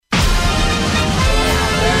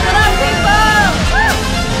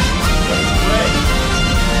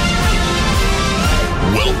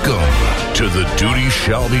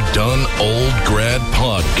Shall Be Done Old Grad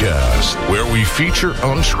Podcast, where we feature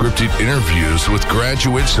unscripted interviews with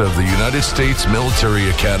graduates of the United States Military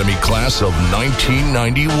Academy class of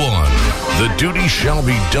 1991. The Duty Shall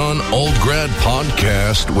Be Done Old Grad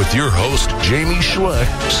Podcast with your host, Jamie Schleck,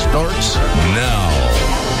 starts now.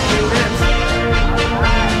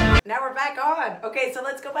 Now we're back on. Okay, so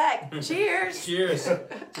let's go back. Cheers. Cheers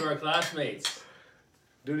to our classmates.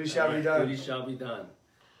 Duty shall be done. Duty shall be done.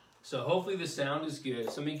 So hopefully the sound is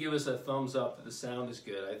good. Somebody give us a thumbs up that the sound is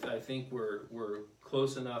good. I think we're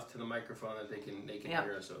close enough to the microphone that they can Yep.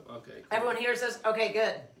 hear us. So, okay. Cool. Everyone hears us? Okay,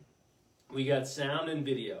 good. We got sound and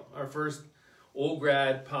video. Our first old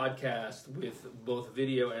grad podcast with both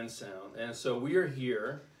video and sound. And so we are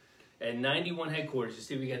here at 91 headquarters. You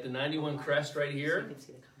see we got the 91 crest right here.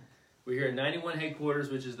 We're here at 91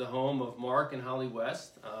 headquarters, which is the home of Mark and Holly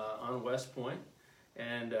West on West Point.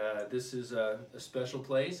 And this is a special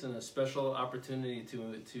place and a special opportunity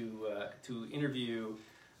to interview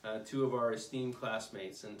two of our esteemed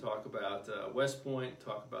classmates and talk about West Point,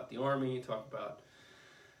 talk about the Army, talk about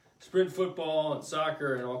sprint football and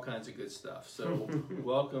soccer and all kinds of good stuff. So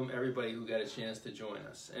welcome everybody who got a chance to join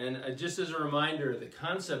us. And just as a reminder, the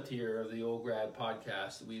concept here of the Old Grad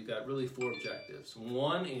Podcast, we've got really 4 objectives.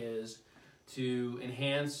 One is to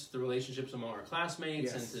enhance the relationships among our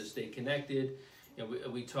classmates and to stay connected. You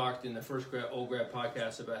know, we talked in the first Old Grad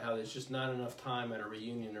Podcast about how there's just not enough time at a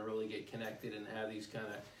reunion to really get connected and have these kind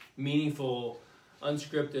of meaningful,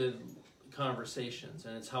 unscripted conversations,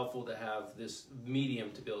 and it's helpful to have this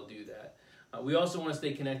medium to be able to do that. We also want to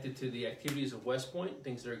stay connected to the activities of West Point,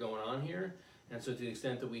 things that are going on here, and so to the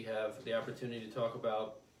extent that we have the opportunity to talk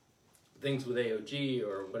about things with AOG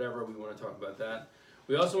or whatever, we want to talk about that.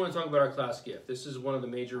 We also want to talk about our class gift. This is one of the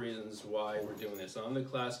major reasons why we're doing this. I'm the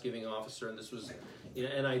class giving officer, and this was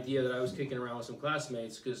an idea that I was kicking around with some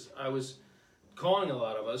classmates because I was calling a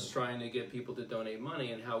lot of us trying to get people to donate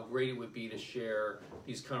money and how great it would be to share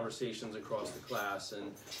these conversations across the class.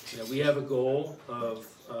 And we have a goal of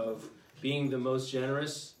being the most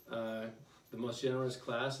generous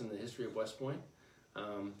class in the history of West Point.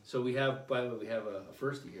 So we have, by the way, we have a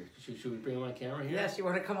first here. Should we bring him on camera here? Yes, you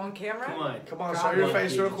want to come on camera? Come on, show your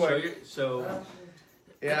face real quick.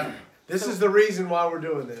 Yeah, this is the reason why we're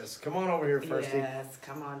doing this. Come on over here, Firsty. Yes,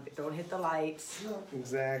 come on. Don't hit the lights.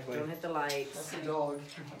 Exactly. Don't hit the lights. That's a dog.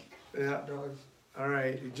 Yeah. Dog. All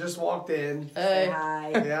right, you just walked in. Say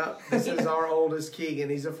hi. Yeah, this is our oldest, Keegan.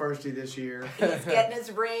 He's a firstie this year. He's getting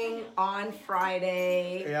his ring on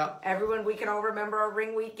Friday. Yeah. Everyone, we can all remember our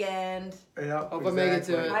ring weekend. Yeah. Hope I make it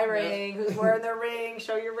to it. My ring. Who's wearing their ring?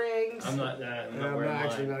 Show your rings. I'm not I'm wearing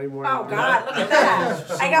actually mine. not even Oh, wearing God, look at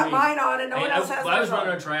that. I got mine on and no one else has I was theirs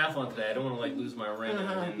running on. a triathlon today. I don't want to lose my ring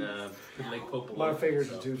in Lake Popolo. My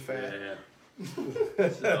fingers are too fat.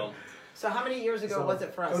 Yeah. So how many years ago So, was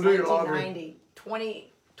it for us? go do your laundry.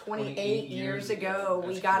 1990. 28 years ago,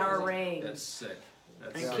 we got our ring. That's sick.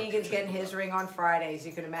 And Keegan's getting his ring on Fridays.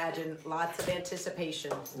 You can imagine lots of anticipation.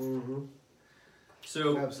 Mm-hmm.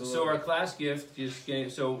 So our class gift is getting,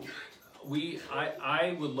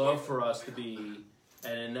 I would love for us to be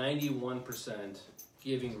at a 91%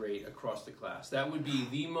 giving rate across the class. That would be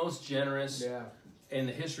the most generous in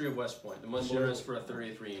the history of West Point, the most generous for a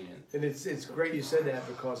 30th reunion. And it's great you said that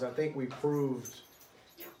because I think we proved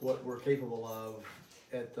what we're capable of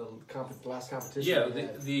at the last competition. Yeah, we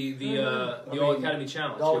had. the All Academy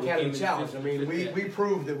Challenge. The All Yeah, we Academy came in Challenge. fifth- I mean, we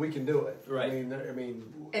proved that we can do it. Right. I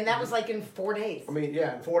mean. And that was like in 4 days.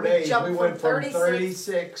 In 4 We days jumped we from went from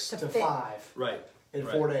 36 to to 5 Right. in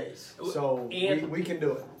Right. 4 days. So And- we can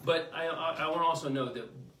do it. But I want to also note that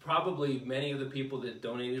probably many of the people that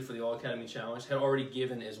donated for the All Academy Challenge had already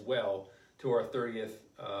given as well to our 30th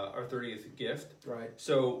gift. Right.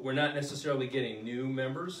 So we're not necessarily getting new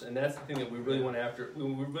members, and that's the thing that we really want after. We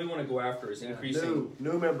really want to go after is increasing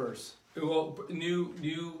New members.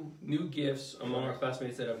 new gifts among our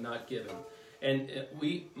classmates that have not given. And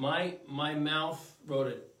my mouth wrote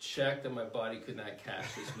a check that my body could not cash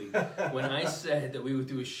this week when I said that we would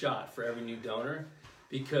do a shot for every new donor,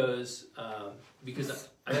 because I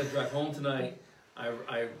had to drive home tonight.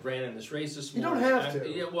 I ran in this race this morning. You don't have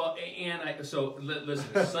to.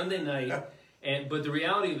 Listen, Sunday night, but the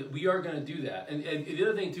reality of it, we are going to do that. And the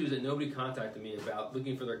other thing too is that nobody contacted me about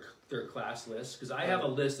looking for their class list, because I have a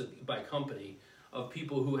list by company of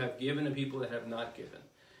people who have given and people that have not given.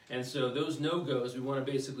 And so those no-goes, we want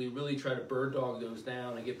to basically really try to bird dog those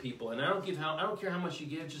down and get people. And I don't care how much you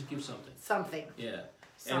give, just give something. Something. Yeah.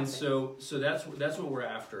 Something. And so that's what we're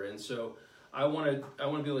after. And so I want to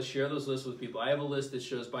be able to share those lists with people. I have a list that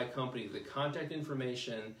shows by company the contact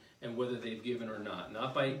information and whether they've given or not.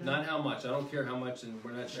 Not how much. I don't care how much, and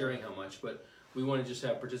we're not sharing how much, but We want to just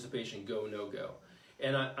have participation, go, no go.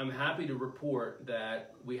 And I'm happy to report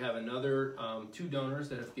that we have another 2 donors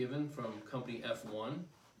that have given from company F1,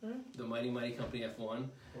 the mighty company F1.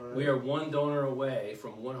 Right. We are 1 donor away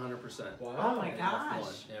from 100%. Wow. Oh my in gosh.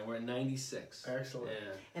 F1. Yeah, we're at 96. Excellent.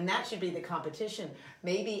 Yeah. And that should be the competition.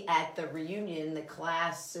 Maybe at the reunion, the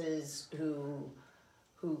classes who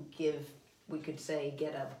we could say,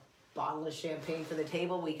 get a bottle of champagne for the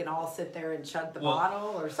table. We can all sit there and chug the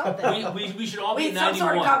bottle or something. We should all be at 91. Some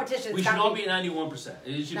sort of competition. We should all be at 91%.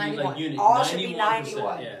 It should 91. be like unit. All should be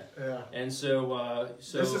 91. Yeah. Yeah. And so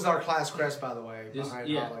This is our class crest, by the way. Behind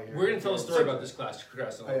yeah, Holly here. we're going to tell a story about this class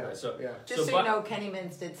crest a little bit. So, yeah. Just so you know, Kenny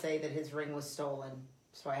Mins did say that his ring was stolen.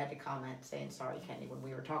 So I had to comment saying, sorry, Kenny, when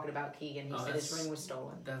we were talking about Keegan, he said his ring was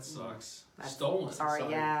stolen. That sucks. That's Stolen. Sorry,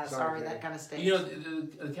 that kind of stinks. You know,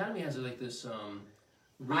 the Academy has like this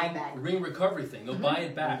Buyback. ring recovery thing. They'll buy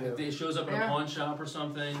it back They do. if it shows up in a pawn shop or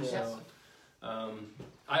something. Yes. So,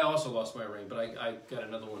 I also lost my ring, but I got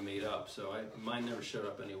another one made up. So mine never showed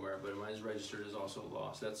up anywhere, but mine's registered as also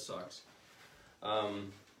lost. That sucks. I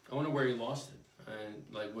wonder where he lost it. And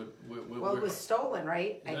like what Well, it was stolen,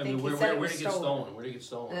 right? I think where he said it did was it get stolen. stolen? Where did it get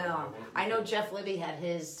stolen? No, I know Jeff Libby had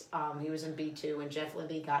his, he was in B2, and Jeff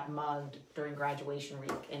Libby got mugged during graduation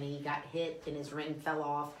week, and he got hit, and his ring fell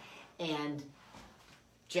off, and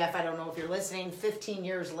Jeff, I don't know if you're listening, 15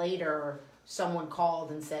 years later, someone called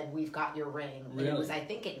and said, we've got your ring. And it was, I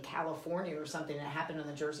think, in California or something, and it happened on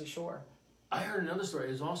the Jersey Shore. I heard another story.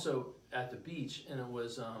 It was also at the beach, and it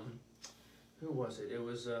was, who was it? It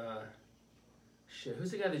was, shit,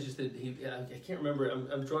 who's the guy that just did, I can't remember,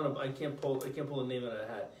 I'm drawing up, I can't pull the name out of the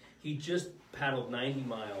hat. He just paddled 90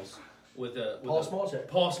 miles with Paul Smolchek.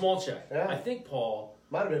 Paul Smolchek. Yeah. I think Paul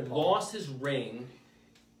Might have been Paul. lost his ring,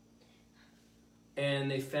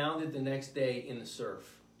 and they found it the next day in the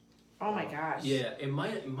surf. Oh my gosh. Yeah, it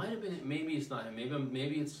might have been. Maybe it's not him.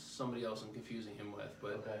 Maybe it's somebody else I'm confusing him with.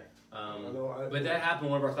 But Okay. but that happened to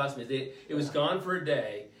one of our classmates. It was gone for a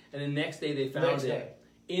day, and the next day they found it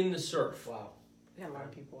in the surf. Wow. We got a lot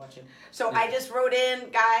of people watching. So I just wrote in,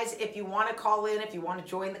 guys, if you want to call in, if you want to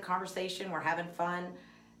join the conversation, we're having fun.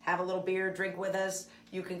 Have a little beer, drink with us.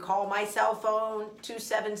 You can call my cell phone,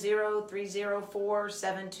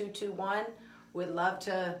 270-304-7221. We'd love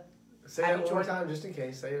to Say have it you one more join. time, just in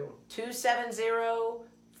case. Say it.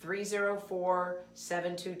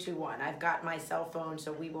 270-304-7221. I've got my cell phone,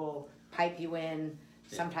 so we will pipe you in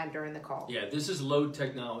sometime during the call. Yeah, this is low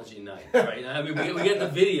technology night, right? I mean, we get the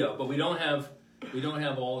video, but we don't have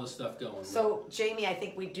all the stuff going. So, Jamie, I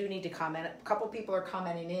think we do need to comment. A couple people are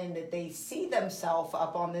commenting in that they see themselves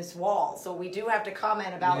up on this wall. So we do have to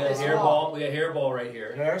comment about we got this hairball. wall. We got hairball right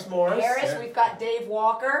here. Harris Morris. Harris, we've got Dave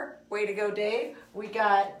Walker. Way to go, Dave. We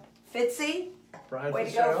got Fitzy. Brian Way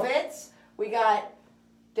to go, Fitzgerald. Fitz. We got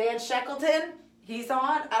Dan Shackleton. He's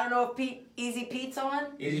on. I don't know if Easy Pete's on.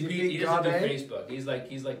 Easy Pete, he doesn't do Facebook. He's like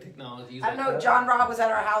technology. He's I don't know. John Robb was at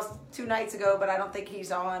our house 2 nights ago, but I don't think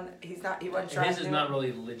he's on. He's not. He wasn't trying His to is do not it.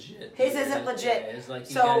 really legit. His isn't legit. Yeah, it's like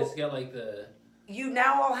he's So- got like the. You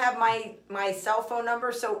now all have my cell phone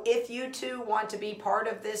number, so if you two want to be part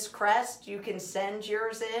of this crest, you can send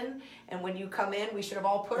yours in, and when you come in, we should have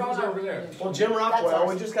all put Who's on our over there? reunion. Well, Jim That's Rockwell.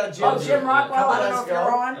 We us. just got Jim. Oh, Jim Rockwell, I don't know if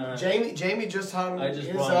Let's you're go. on. Jamie just hung I just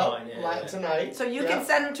his brought up mine, yeah. tonight. So you Yeah. can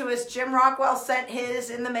send them to us. Jim Rockwell sent his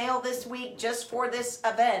in the mail this week just for this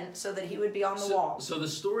event so that he would be on the wall. So the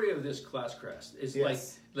story of this class crest is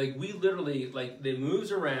Yes. like we literally it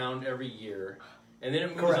moves around every year, and then it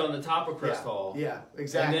moves Correct. on the top of Crest Yeah. Hall. Yeah,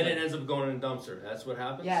 exactly. And then it ends up going in a dumpster. That's what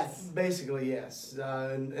happens. Yes. Basically, yes.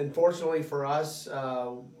 And fortunately for us,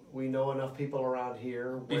 we know enough people around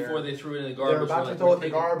here. where Before they threw it in the garbage. they're about we're to like, throw it in the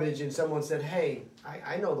we're garbage, and someone said, "Hey,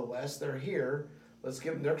 I know the West. They're here. Let's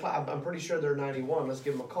give them their class. I'm pretty sure they're 91. Let's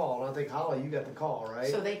give them a call." And I think, Holly, you got the call, right?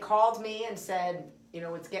 So they called me and said,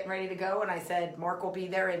 it's getting ready to go, and I said, Mark will be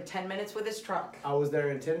there in 10 minutes with his truck. I was there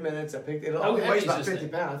in 10 minutes. I picked it. It How only heavy weighs is about this 50 thing?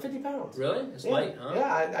 pounds. 50 pounds. Really? It's Yeah. light, huh?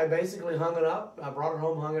 Yeah, I basically hung it up. I brought it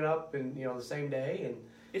home, hung it up, and the same day. And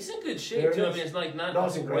It's in good There shape it too. I is. mean, it's like not No,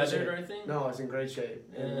 it's in great weathered shape. or anything. no, it's in great shape,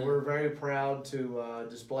 Yeah. and we're very proud to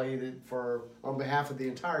display it on behalf of the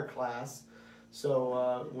entire class.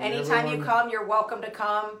 So when Anytime you everyone- come, you're welcome to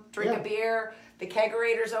come, drink Yeah. a beer. The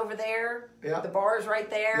kegerator's over there, Yeah. the bar's right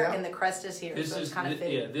there, Yeah. and the crest is here. This so is it's kind of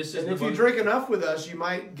fitting. yeah. This is And the if you one drink enough with us, you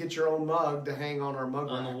might get your own mug to hang on our mug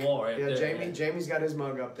on rack. the wall right Yeah, there. Jamie's got his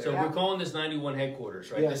mug up there. So Yeah. we're calling this 91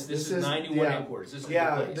 headquarters, right? Yes, this this is is- 91 yeah. headquarters. This is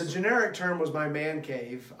Yeah, the the place. generic term was my man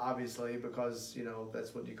cave, obviously, because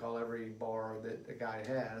that's what you call every bar that a guy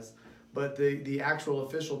has. But the actual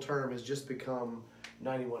official term has just become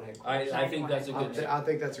 91 headquarters. I think that's a good name. I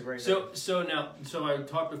think that's a great So name. so I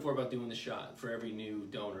talked before about doing the shot for every new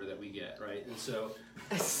donor that we get, right? And so,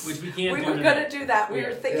 which we can't We do were tonight. gonna do that. We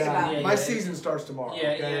were thinking about yeah, it. My season starts tomorrow. Yeah,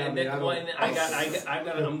 okay? yeah. I And mean, then, I don't- well, and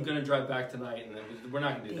then I'm gonna drive back tonight, and then we're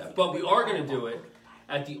not gonna do that. But we are gonna do it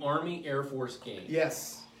at the Army Air Force game.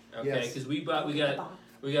 Yes. Okay, Yes. because we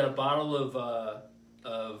got a bottle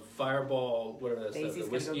of Fireball, whatever that's Daisy's the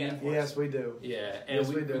gonna whiskey. go get it. Yes, we do. Yeah, and Yes,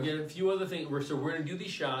 we we do. get a few other things. So we're gonna do these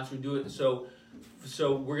shots. We do it. So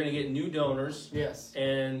we're gonna get new donors, Yes.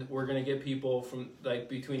 and we're gonna get people from like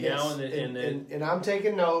between now and then. and I'm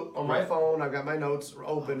taking note on my Right. phone. I've got my notes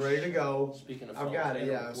open, ready to go. Speaking of, I've phones, got it.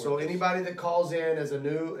 gotta Yeah. record So this. anybody that calls in as a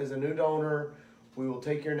new donor, we will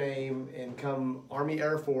take your name and come Army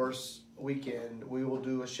Air Force weekend. We will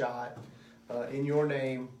do a shot in your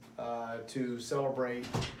name to celebrate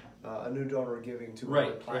a new donor giving to our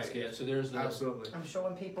Right, class right, yeah. gift. So there's the Absolutely. I'm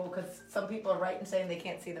showing people because some people are writing saying they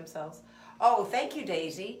can't see themselves. Oh, thank you,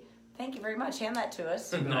 Daisy. Thank you very much. Hand that to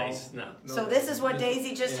us. nice. No. No, So this is what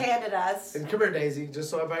Daisy just Yeah. handed us. And come here, Daisy. Just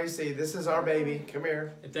so everybody see, this is our baby. Come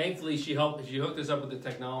here. And thankfully, she hooked us up with the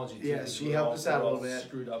technology. Too, Yeah, 'cause she we're helped all- us out a we're little all bit.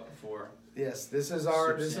 Screwed up before. Yes, this is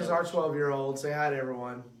our 12-year-old. Say hi to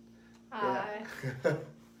everyone. Hi. Yeah.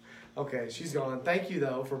 Okay, she's gone. Thank you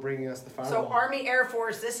though for bringing us the So fireball. Army Air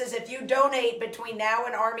Force, this is if you donate between now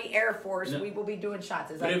and Army Air Force, No. we will be doing shots.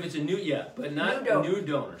 Is But that if it's a new, but not New donor. new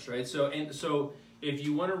donors, right? So if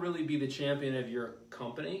you want to really be the champion of your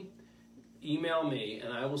company, email me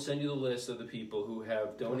and I will send you the list of the people who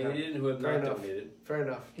have donated and who have Fair not enough. donated Fair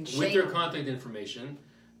enough. and with shame their them. contact information.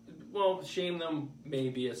 Well, shame them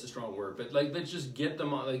maybe it's a strong word, but like let's just get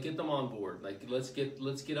them on board. Like let's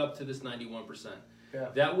get up to this 91%. Yeah,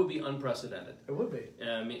 That would be unprecedented. it would be,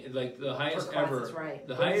 I mean, like the highest classes, ever. right.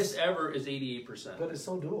 The But highest ever is 88%. but it's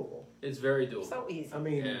so doable. It's very doable. So easy. I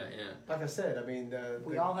mean, Yeah. like I said, I mean,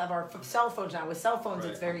 We all have our cell phones now. With cell phones,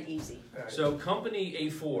 Right. it's very easy. right. So company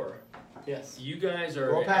A4, yes, you guys are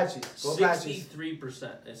Go Apaches. Go Apaches.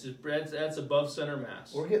 63%. that's above center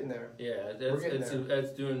mass. We're getting there. Yeah, we're getting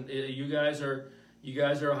that's doing. You guys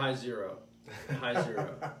are a high zero. High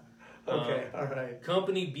zero. Okay, all right.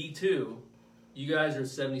 Company B2, you guys are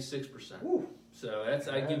 76%. Woo. So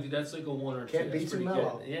I give you that's like a 1 or 2. Can't be That's too pretty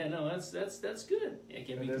mellow. good. Yeah, no, that's good. Yeah,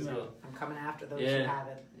 can't That be is too mellow. I'm coming after those Yeah. who have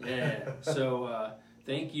it. Yeah. So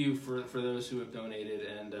thank you for those who have donated,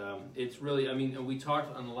 and it's really. I mean, we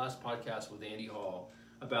talked on the last podcast with Andy Hall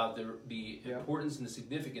about the Yeah. importance and the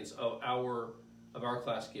significance of our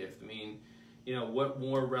class gift. I mean, what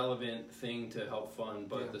more relevant thing to help fund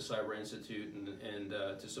but Yeah. the Cyber Institute and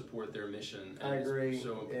to support their mission. I And agree. It's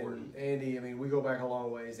so important. And Andy, I mean, we go back a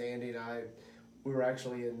long ways. Andy and I, we were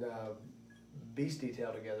actually in Beast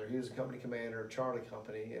Detail together. He was a company commander of Charlie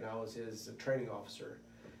Company, and I was his training officer.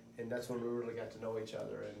 And that's when we really got to know each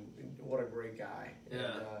other. And what a great guy.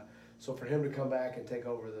 Yeah. And, so for him to come back and take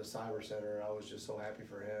over the Cyber Center, I was just so happy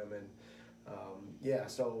for him. And yeah,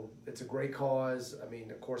 so it's a great cause. I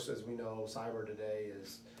mean, of course, as we know, cyber today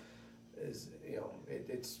is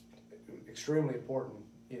it's extremely important,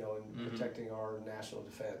 in Mm-hmm. protecting our national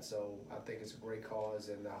defense. So I think it's a great cause,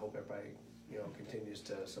 and I hope everybody, continues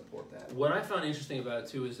to support that. What I found interesting about it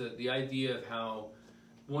too is that the idea of how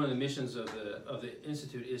one of the missions of the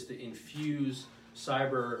institute is to infuse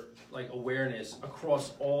cyber awareness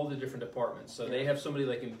across all the different departments. So they have somebody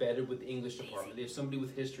embedded with the English department. They have somebody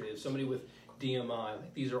with history. They have somebody with DMI.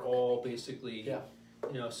 These are all basically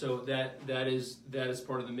so that is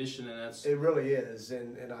part of the mission, and that's It really is,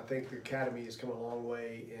 and I think the Academy has come a long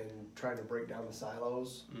way in trying to break down the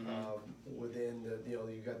silos within the,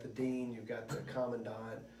 you've got the dean, you've got the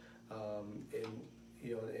commandant,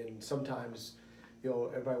 and sometimes,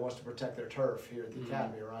 everybody wants to protect their turf here at the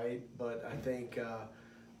Academy, right? But I think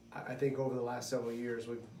over the last several years,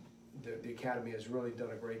 the Academy has really done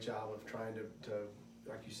a great job of trying to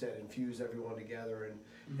like you said, infuse everyone together,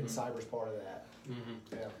 and cyber's part of that.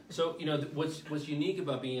 Yeah. So what's unique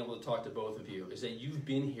about being able to talk to both of you is that you've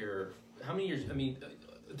been here how many years? I mean,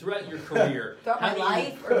 throughout your career, Throughout my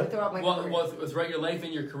life or throughout my career? Well, throughout your life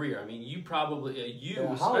and your career. I mean, you probably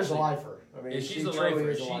Yeah, Holly's a lifer. I mean, Yeah, she she's a truly lifer.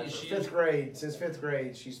 is a lifer. Since fifth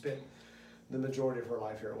grade, she spent the majority of her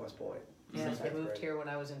life here at West Point. Yes, Since I fifth moved grade. here when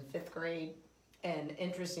I was in 5th grade. And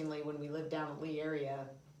interestingly, when we lived down in Lee area,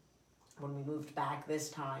 when we moved back this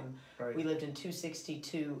time, Right. we lived in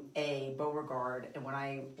 262A Beauregard. And when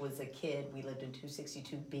I was a kid, we lived in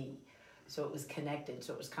 262B. So it was connected,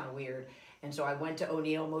 so it was kind of weird. And so I went to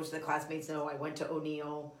O'Neill. Most of the classmates know I went to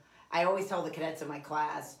O'Neill. I always tell the cadets in my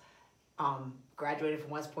class, graduated from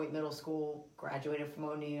West Point Middle School, graduated from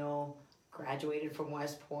O'Neill, graduated from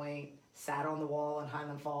West Point, sat on the wall in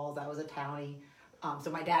Highland Falls. I was a townie.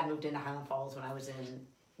 So my dad moved into Highland Falls when I was in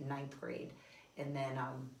 9th grade. And then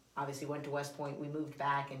obviously went to West Point. We moved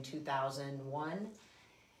back in 2001.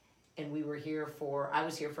 And we were here I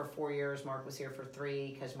was here for 4 years. Mark was here for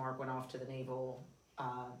 3 because Mark went off to the Naval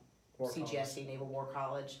CGSC, Naval War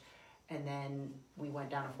College. And then we went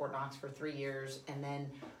down to Fort Knox for 3 years. And then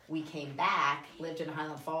we came back, lived in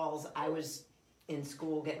Highland Falls. I was in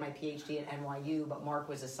school getting my PhD at NYU, but Mark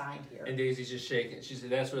was assigned here. And Daisy's just shaking. She said,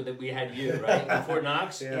 "That's where we had you, right? In Fort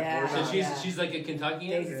Knox." Yeah. So she's like a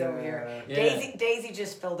Kentuckian. Daisy's over here. Yeah. Daisy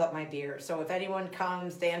just filled up my beer. So if anyone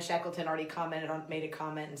comes, Dan Shackleton already made a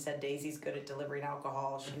comment and said Daisy's good at delivering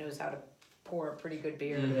alcohol. She knows how to pour a pretty good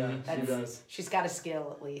beer. Yeah, she does. She's got a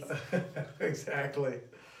skill at least. Exactly.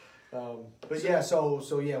 But yeah,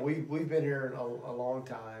 so yeah, we've been here a long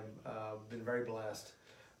time. Been very blessed.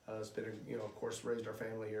 It's been, of course, raised our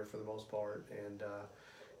family here for the most part, and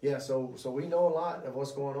so we know a lot of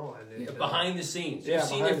what's going on. And, behind the scenes, yeah, you've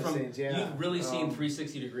seen it from. scenes, yeah. You've really seen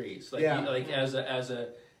 360 degrees, like yeah. like as a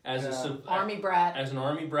Army brat, as an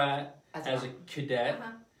Army brat, as a cadet.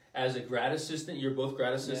 Uh-huh. As a grad assistant, you're both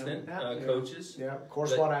grad assistant coaches. Yeah, core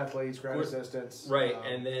squad athletes, grad assistants. Right,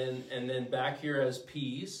 and then back here as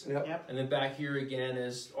Ps. Yep. And then back here again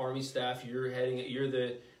as Army staff. You're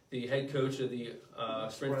the head coach of the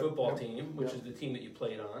sprint football team, which is the team that you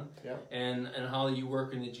played on. Yep. And Holly, you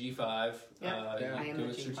work in the G5. I am the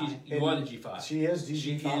G5. Strategic. You are the G5. She is G5.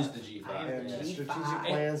 She is the G5. I am And the G5. strategic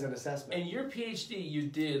plans and assessment. And your PhD you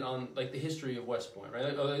did on like the history of West Point,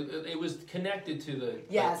 right? It was connected to the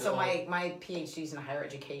my PhD's in higher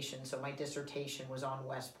education, so my dissertation was on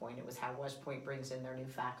West Point. It was how West Point brings in their new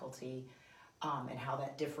faculty, and how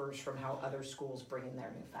that differs from how other schools bring in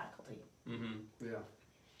their new faculty. Mm-hmm. Yeah.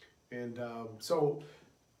 And so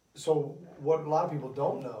what a lot of people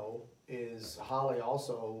don't know is Holly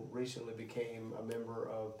also recently became a member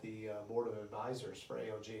of the board of advisors for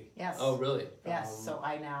AOG. Yes. Oh, really? Yes. So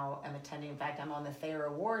I now am attending. In fact, I'm on the Thayer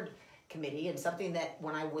Award Committee, and something that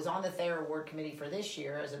when I was on the Thayer Award Committee for this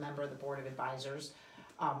year as a member of the board of advisors,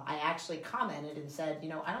 I actually commented and said,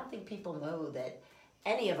 I don't think people know that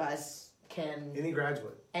any of us can.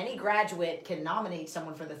 Any graduate can nominate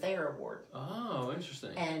someone for the Thayer Award. Oh,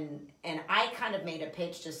 interesting. And I kind of made a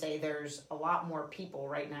pitch to say there's a lot more people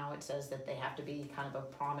right now. It says that they have to be kind of a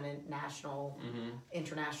prominent national,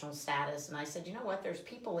 international status. And I said, you know what? There's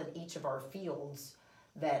people in each of our fields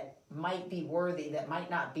that might be worthy, that might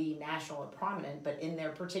not be national or prominent, but in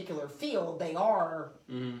their particular field, they are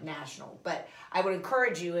national. But I would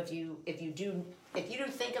encourage you, if you do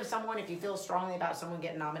think of someone, if you feel strongly about someone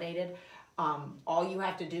getting nominated, all you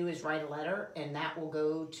have to do is write a letter, and that will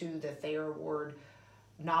go to the Thayer Award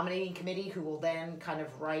nominating committee, who will then kind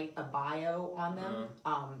of write a bio on them.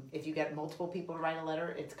 If you get multiple people to write a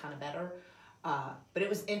letter, it's kind of better. But it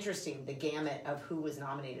was interesting, the gamut of who was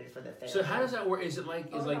nominated for the Thayer. So how does that work? Is it like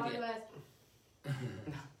is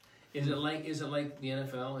it like the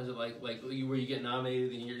NFL? Is it like where you get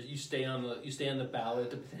nominated and you stay on the ballot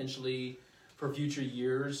to potentially for future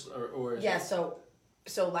years, or is it?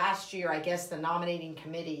 So last year, I guess the nominating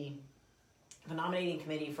committee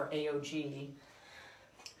for AOG,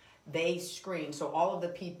 they screen, so all of the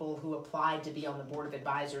people who applied to be on the board of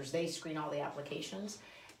advisors, they screen all the applications.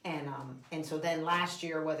 And so then last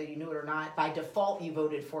year, whether you knew it or not, by default you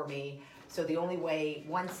voted for me. So the only way,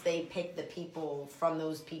 once they pick the people from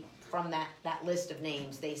those people from that list of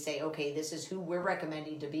names, they say, okay, this is who we're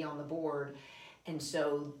recommending to be on the board. And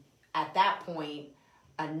so at that point,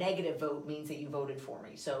 a negative vote means that you voted for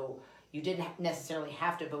me. So you didn't necessarily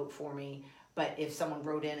have to vote for me, but if someone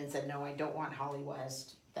wrote in and said, no, I don't want Holly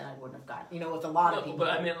West, then I wouldn't have gotten, with a lot of people.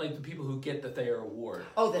 But I meant like the people who get the Thayer Award.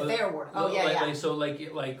 Oh, the Thayer Award. Oh, yeah, yeah. yeah. So you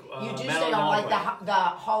do stay on like the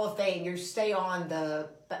Hall of Fame. You stay on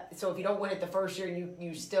so if you don't win it the first year,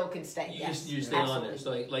 you still can stay. You stay on there.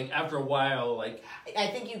 So like after a while, I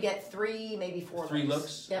think you get 3, maybe 4. 3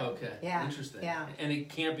 looks. Yep. Okay. Yeah. Interesting. Yeah. And it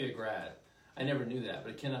can't be a grad. I never knew that,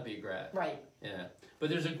 but it cannot be a grad. Right. Yeah. But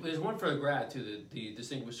there's one for a grad too, the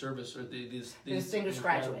distinguished service or the distinguished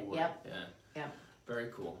graduate. Award. Yep. Yeah. Yep. Very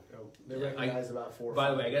cool. They recognize about 4.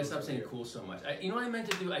 By the way, I gotta stop saying cool so much. What I meant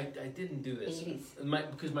to do? I didn't do this.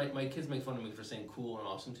 80s. Because my kids make fun of me for saying cool and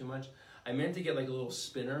awesome too much. I meant to get like a little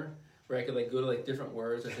spinner where I could like go to like different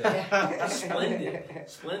words. Splendid.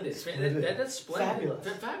 That's splendid. Fabulous.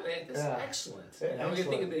 That's excellent. Yeah, I'm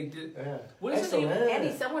thinking they did. Yeah. What is it?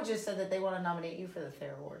 Andy, someone just said that they want to nominate you for the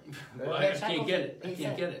Thayer Award. Well, I can't get it. I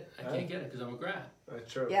can't get it because I'm a grad.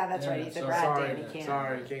 That's true. Yeah, that's right. He's a grad. Sorry, Dan, he can't.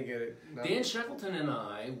 sorry, can't get it. No. Dan Shackleton and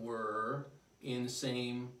I were in the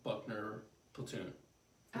same Buckner platoon.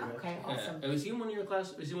 Oh, okay, awesome. Was he in one of your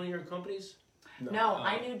class? Was he one of your companies? No,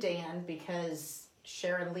 I knew Dan because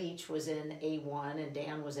Sharon Leach was in A1 and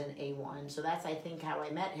Dan was in A1. So that's, I think, how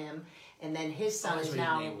I met him. And then his son is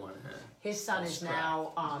now, his son is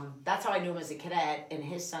now, that's how I knew him as a cadet, and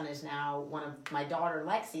his son is now one of my daughter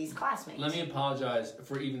Lexi's classmates. Let me apologize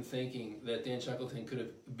for even thinking that Dan Shackleton could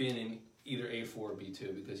have been in either A4 or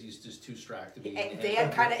B2 because he's just too strapped to be in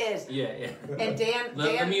Dan kind of is. Yeah. And Dan,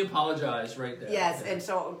 let me apologize right there. Yes, yeah. and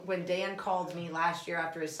so when Dan called me last year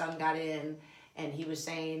after his son got in, and he was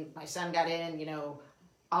saying, my son got in, you know,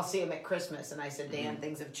 I'll see him at Christmas. And I said, Dan,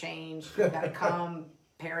 things have changed. You got to come.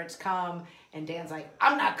 Parents come. And Dan's like,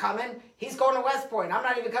 I'm not coming. He's going to West Point. I'm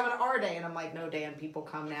not even coming to our day. And I'm like, no, Dan, people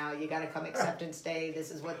come now. You got to come acceptance day.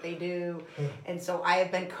 This is what they do. And so I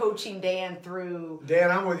have been coaching Dan through.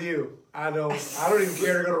 Dan, I'm with you. I don't even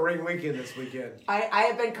care to go to ring weekend this weekend. I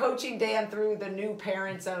have been coaching Dan through the new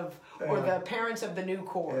parents of, or the parents of the new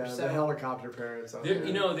corps. Yeah, so. the helicopter parents.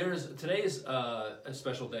 You know, today's a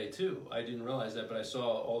special day too. I didn't realize that, but I saw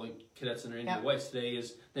all the cadets in their Indian whites. Today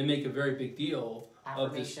they make a very big deal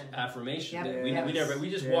of this affirmation. Yep. We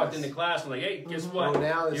just walked into class and like, hey, guess what? Oh,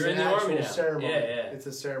 now You're in the Army now. Ceremony. Yeah. It's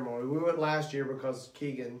a ceremony. We went last year because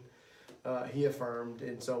Keegan, he affirmed,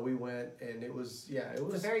 and so we went, and it was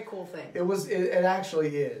it's a very cool thing. It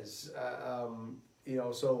actually is. You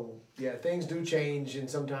know, so yeah, things do change, and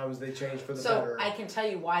sometimes they change for the better. So I can tell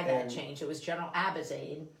you why that changed. It was General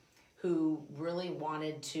Abizade who really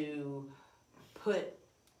wanted to put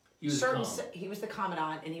he was the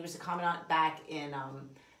commandant, and he was the commandant back in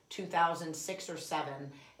 2006 or 7,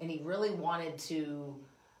 and he really wanted to.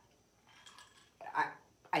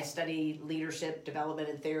 I study leadership development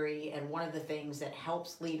and theory, and one of the things that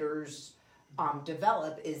helps leaders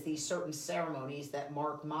develop is these certain ceremonies that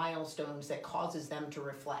mark milestones that causes them to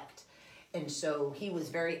reflect. And so he was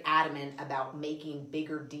very adamant about making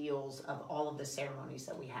bigger deals of all of the ceremonies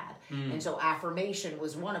that we had. And so affirmation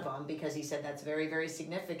was one of them, because he said that's very, very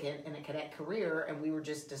significant in a cadet career, and we were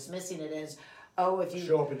just dismissing it as, oh, if you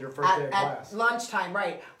show up at your first day of class. At lunchtime,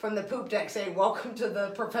 right, from the poop deck, say, welcome to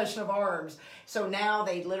the profession of arms. So now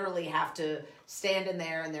they literally have to stand in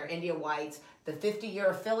there in their India whites. The 50-year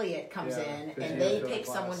affiliate comes in, and they pick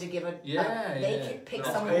someone to give pick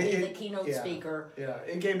someone to be the keynote speaker. Yeah,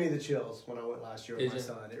 it gave me the chills when I went last year with my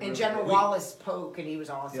son. And General Wallace spoke, and he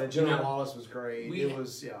was awesome. Yeah, General Wallace was great. It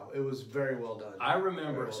was very well done. I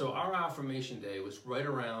remember, our affirmation day was right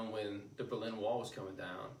around when the Berlin Wall was coming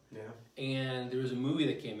down. Yeah. And there was a movie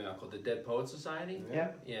that came out called The Dead Poets Society.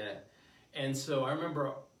 Yeah. Yeah. And so I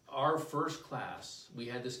remember our first class, we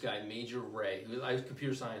had this guy, Major Ray, who was a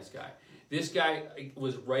computer science guy. This guy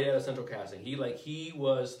was right out of Central Casting. He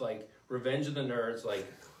was like Revenge of the Nerds. Like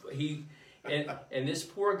and this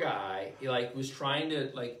poor guy, he was trying to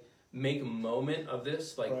make a moment of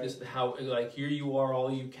this, this how here you are, all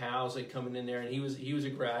you cows coming in there, and he was a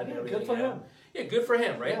grad and everything. Good for him. Yeah, good for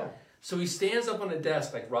him, right? Yeah. So he stands up on a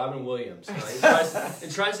desk like Robin Williams, and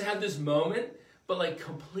tries to have this moment. But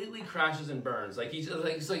completely crashes and burns. Then he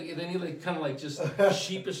just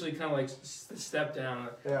sheepishly stepped down.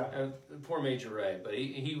 Yeah. Poor Major Ray, but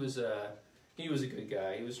he was a good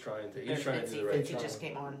guy. He was trying to do the right thing. Fitzy just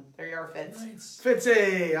came on. There you are, Fitz. Nice.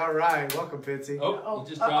 Fitzy, all right, welcome Fitzy. Oh, you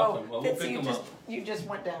just dropped him. Well, we'll pick him up. You just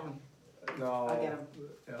went down. No. I'll get him.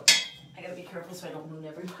 Yep. I gotta be careful so I don't moon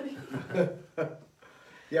everybody.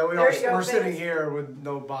 Yeah, we're sitting here with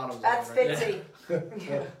no bottoms. That's on, right? Fitzy.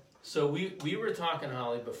 Yeah. So we were talking,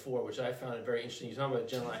 Holly, before, which I found it very interesting. You're talking about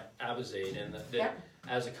General Abizade and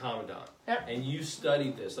as a commandant. Yep. And you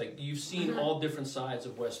studied this. You've seen all different sides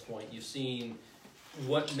of West Point. You've seen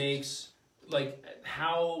what makes,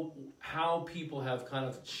 how people have kind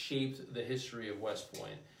of shaped the history of West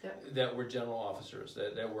Point. Yep. That were general officers,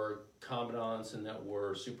 that were commandants, and that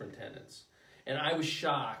were superintendents. And I was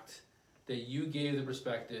shocked that you gave the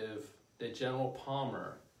perspective that General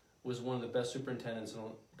Palmer was one of the best superintendents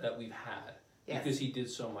that we've had, because he did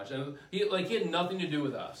so much. And he had nothing to do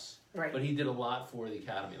with us, right? But he did a lot for the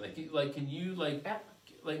academy. Can you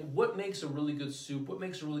what makes a really good soup? What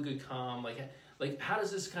makes a really good comm? How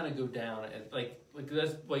does this kind of go down? And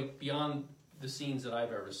that's beyond the scenes that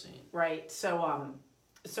I've ever seen. Right. So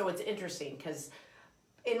it's interesting because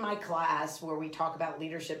in my class where we talk about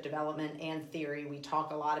leadership development and theory, we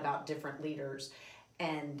talk a lot about different leaders,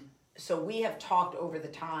 and so we have talked over the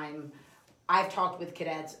time. I've talked with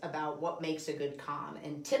cadets about what makes a good comm,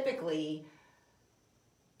 and typically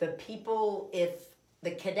if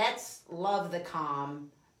the cadets love the comm,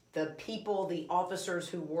 the officers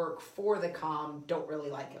who work for the comm don't really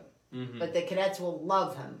like him. Mm-hmm. But the cadets will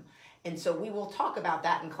love him. And so we will talk about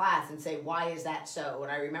that in class and say, why is that so?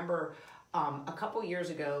 And I remember a couple years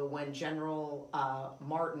ago when General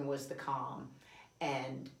Martin was the comm,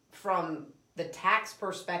 and from the tax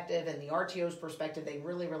perspective and the RTO's perspective, they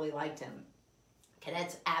really, really liked him.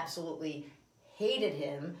 Cadets absolutely hated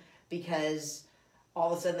him because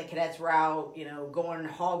all of a sudden the cadets were out, going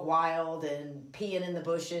hog wild and peeing in the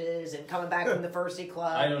bushes and coming back from the firstie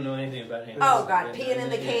club. I don't know anything about him. Oh God, peeing in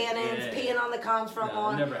the cannons, peeing on the comms front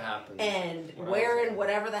lawn. Never happened. And wearing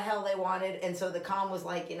whatever the hell they wanted. And so the comm was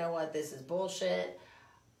like, you know what, this is bullshit.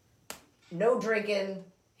 No drinking.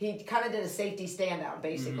 He kind of did a safety standout,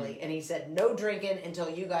 basically. And he said, no drinking until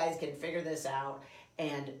you guys can figure this out.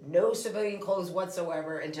 And no civilian clothes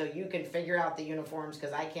whatsoever until you can figure out the uniforms,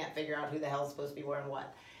 because I can't figure out who the hell's supposed to be wearing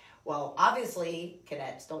what. Well, obviously,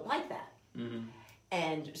 cadets don't like that.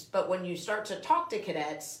 But when you start to talk to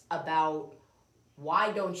cadets about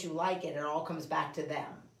why don't you like it, it all comes back to them.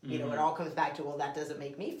 It all comes back to, well, that doesn't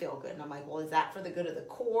make me feel good. And I'm like, well, is that for the good of the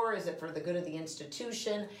Corps? Is it for the good of the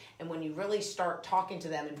institution? And when you really start talking to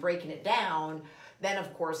them and breaking it down, then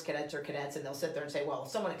of course cadets are cadets, and they'll sit there and say, well, if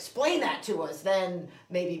someone explained that to us, then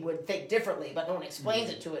maybe would think differently, but no one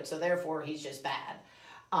explains it to it, so therefore he's just bad.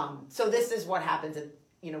 So this is what happens at,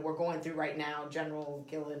 we're going through right now. General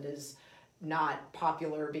Gilland is not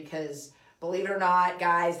popular because, believe it or not,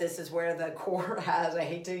 guys, this is where the Corps has, I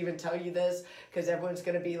hate to even tell you this, because everyone's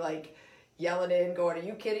going to be like yelling in, going, are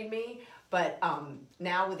you kidding me? But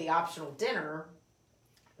now with the optional dinner,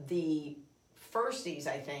 the firsties,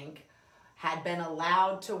 I think, had been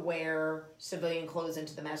allowed to wear civilian clothes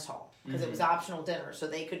into the mess hall because it was optional dinner. So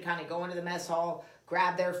they could kind of go into the mess hall,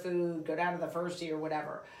 grab their food, go down to the firstie or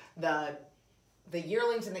whatever. The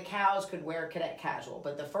yearlings and the cows could wear cadet casual,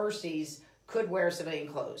 but the firsties could wear civilian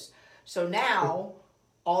clothes. So now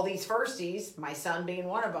all these firsties, my son being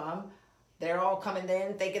one of them, they're all coming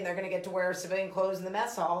in thinking they're going to get to wear civilian clothes in the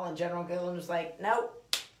mess hall. And General Gilland was like, nope,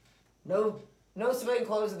 no civilian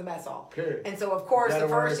clothes in the mess hall. Period. And so, of course, the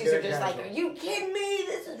firsties are just casual. like, are you kidding me?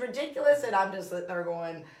 This is ridiculous. And I'm just sitting there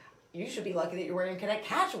going, you should be lucky that you're wearing cadet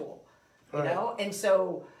casual. You know? And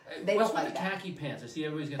so they What's don't with like the that. khaki pants? I see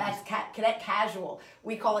everybody's got That's cadet casual.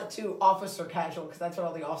 We call it too officer casual because that's what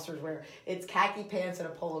all the officers wear. It's khaki pants and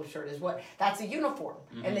a polo shirt that's a uniform.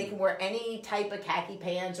 And they can wear any type of khaki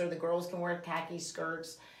pants, or the girls can wear khaki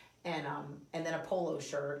skirts and then a polo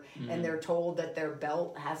shirt. And they're told that their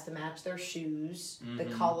belt has to match their shoes, the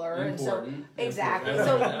color. Important. And so exactly.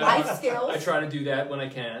 Important. So life skills. I try to do that when I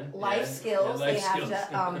can. Life skills. life They have skills.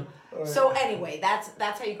 to. So anyway, that's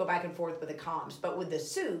how you go back and forth with the comms. But with the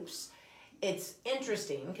soups, it's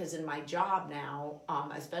interesting because in my job now,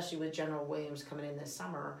 especially with General Williams coming in this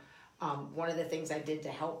summer, one of the things I did to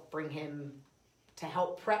help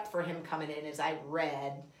prep for him coming in is I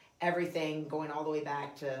read everything going all the way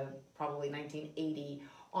back to probably 1980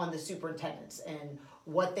 on the superintendents and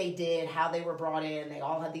what they did, how they were brought in. They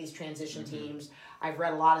all had these transition teams. I've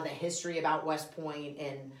read a lot of the history about West Point.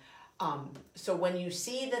 And so when you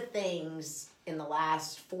see the things in the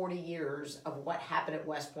last 40 years of what happened at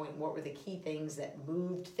West Point, what were the key things that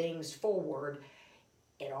moved things forward,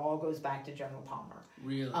 it all goes back to General Palmer.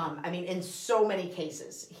 Really? I mean, in so many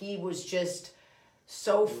cases, he was just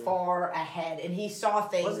so far ahead, and he saw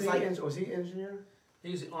things Was he engineer?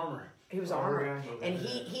 He's armor. he was Armor armor, guy? Okay. and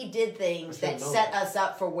he did things I that should've known set that. us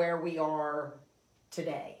up for where we are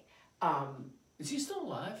today. Is he still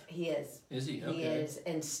alive? He is. Is he? Okay. He is,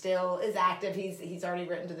 and still is active. He's already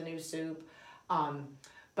written to the new soup.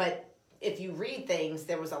 But if you read things,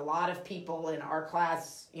 there was a lot of people in our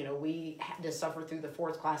class, we had to suffer through the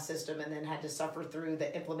fourth class system and then had to suffer through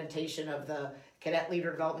the implementation of the cadet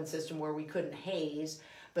leader development system where we couldn't haze.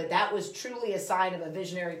 But that was truly a sign of a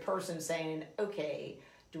visionary person saying, okay,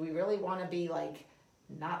 do we really want to be like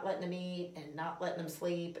not letting them eat and not letting them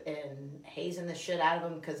sleep and hazing the shit out of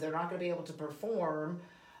them because they're not going to be able to perform?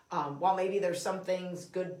 While maybe there's some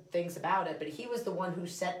good things about it, but he was the one who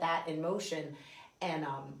set that in motion and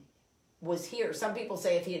was here. Some people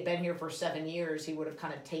say if he had been here for 7 years, he would have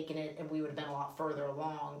kind of taken it and we would have been a lot further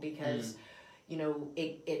along because,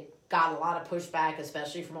 it got a lot of pushback,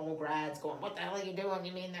 especially from old grads going, what the hell are you doing?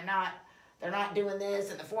 You mean they're not doing this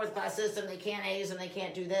in the fourth class system, they can't haze and they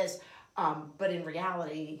can't do this. But in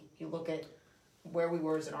reality, you look at where we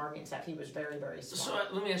were as an Army and stuff, he was very, very smart.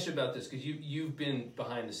 So let me ask you about this because you've been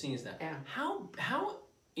behind the scenes now. Yeah. How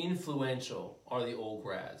influential are the old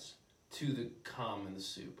grads to the comm and the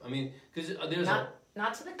soup? I mean, because there's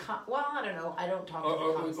not to the well, I don't know. I don't talk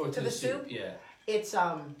or to the soup. Yeah. It's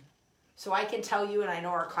so I can tell you, and I know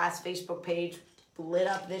our class Facebook page lit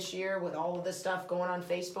up this year with all of this stuff going on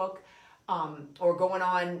Facebook, or going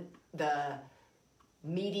on the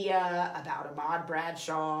media about Ahmad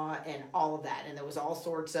Bradshaw and all of that. And there was all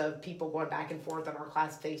sorts of people going back and forth on our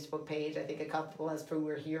class Facebook page. I think a couple of us who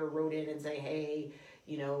were here wrote in and say, hey,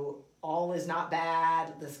 you know, all is not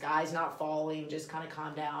bad. The sky's not falling. Just kind of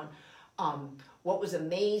calm down. What was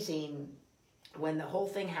amazing when the whole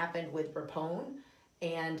thing happened with Rapone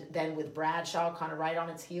and then with Bradshaw kind of right on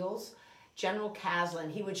its heels, General Caslin,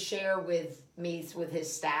 he would share with me, with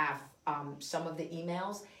his staff, some of the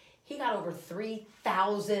emails. He got over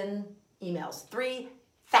 3,000 emails,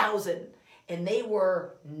 3,000, and they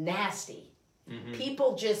were nasty. Mm-hmm.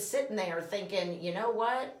 People just sitting there thinking, you know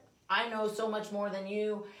what? I know so much more than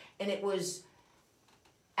you. And it was,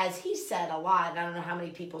 as he said a lot, I don't know how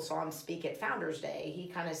many people saw him speak at Founders Day, he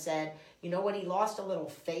kind of said, you know what, he lost a little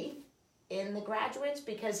faith in the graduates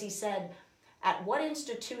because he said, at what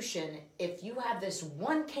institution, if you have this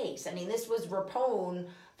one case, I mean, this was Rapone,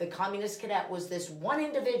 the communist cadet, was this one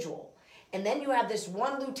individual, and then you have this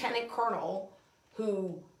one lieutenant colonel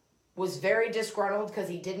who was very disgruntled because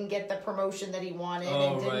he didn't get the promotion that he wanted.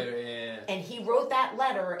 And he wrote that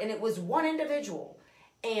letter, and it was one individual.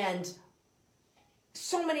 And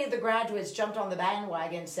so many of the graduates jumped on the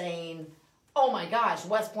bandwagon saying, oh my gosh,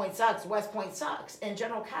 West Point sucks, West Point sucks. And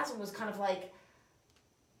General Caslin was kind of like,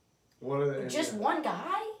 just one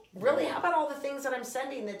guy? Really? How about all the things that I'm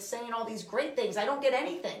sending that's saying all these great things? I don't get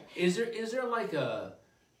anything. Is there like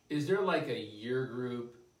a year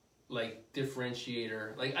group like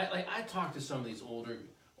differentiator? Like I talked to some of these older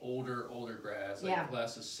grads, like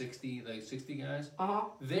class of 60 guys. Uh-huh.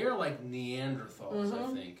 They're like Neanderthals,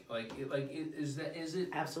 I think. Is it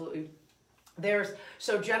absolutely?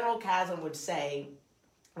 So General Caslin would say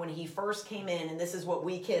when he first came in, and this is what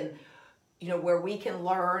we can, you know, where we can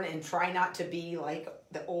learn and try not to be like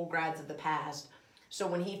the old grads of the past. So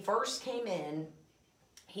when he first came in,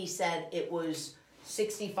 he said it was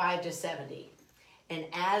 65 to 70. And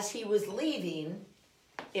as he was leaving,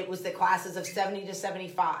 it was the classes of 70 to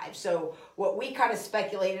 75. So what we kind of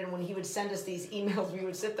speculated when he would send us these emails, we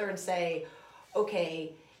would sit there and say,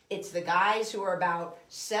 okay, it's the guys who are about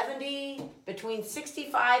 70, between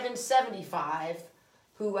 65 and 75,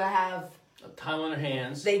 who have time on their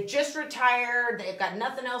hands. They've just retired, they've got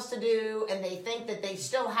nothing else to do, and they think that they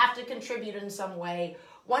still have to contribute in some way.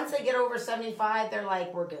 Once they get over 75, they're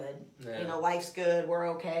like, we're good. Yeah. You know, life's good, we're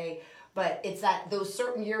okay. But it's those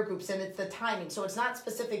certain year groups, and it's the timing. So it's not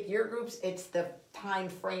specific year groups, it's the time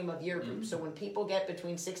frame of year groups. So when people get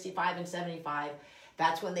between 65 and 75,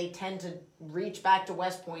 that's when they tend to reach back to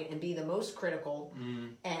West Point and be the most critical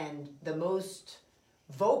and the most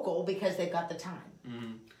vocal because they've got the time.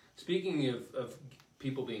 Mm-hmm. Speaking of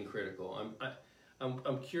people being critical,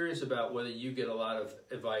 I'm curious about whether you get a lot of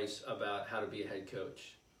advice about how to be a head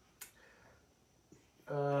coach.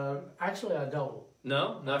 Actually, I don't.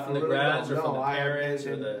 No, not from the grads or from the parents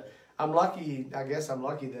or the. I'm lucky. I guess I'm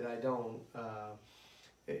lucky that I don't.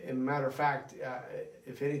 In matter of fact,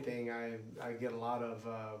 if anything, I get a lot of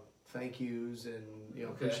thank yous and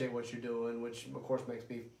appreciate what you're doing, which of course makes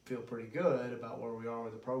me feel pretty good about where we are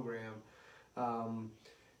with the program. I've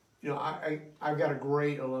got a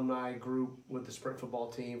great alumni group with the sprint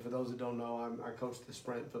football team. For those that don't know, I coach the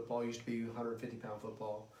sprint football. It used to be 150-pound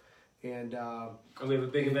football. And we have a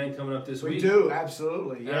big event coming up this week. We do,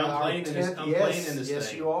 absolutely. Yeah, I'm playing in this yes,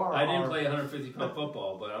 thing. You are. I didn't play 150-pound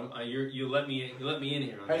football, but you let me in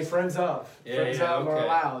here. Hey, friends up. Friends up are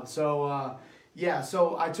allowed. So,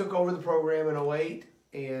 so I took over the program in 2008,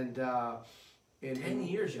 and 10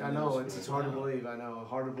 years. I know it's hard to believe. I know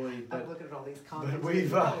hard to believe. But I'm looking at all these comments. But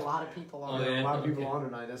we've got a lot of people on. A lot of people on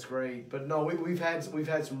tonight. That's great. But no, we've had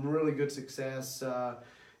some really good success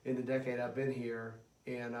in the decade I've been here.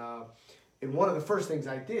 And one of the first things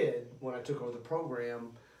I did when I took over the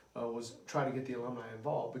program was try to get the alumni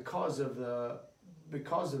involved because of the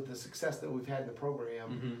success that we've had in the program.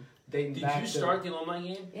 Mm-hmm. Did you start the alumni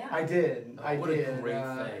game? Yeah, I did. What a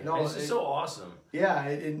great thing! This is so awesome. Yeah,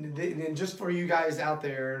 and just for you guys out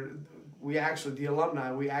there, we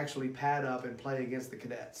actually pad up and play against the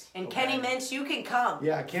cadets. And Kenny Mintz, you can come.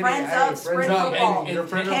 Yeah, Kenny. Friends of Sprint Football.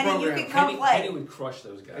 Kenny, you can come play. Kenny would crush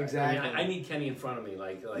those guys. Exactly. I need Kenny in front of me,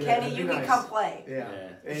 like Kenny, you can come play. Yeah.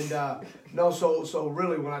 And so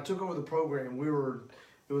really, when I took over the program,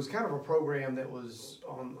 it was kind of a program that was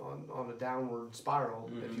on a downward spiral,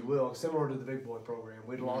 if you will, similar to the Big Boy program.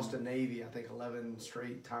 We'd lost to Navy, I think, 11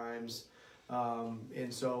 straight times.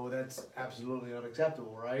 And so that's absolutely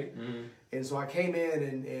unacceptable, right? Mm-hmm. And so I came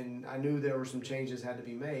in and I knew there were some changes had to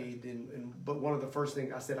be made. But one of the first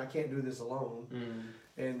things I said, I can't do this alone. Mm-hmm.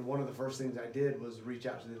 And one of the first things I did was reach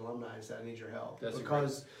out to the alumni and say, I need your help.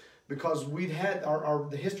 because we'd had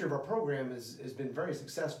the history of our program has been very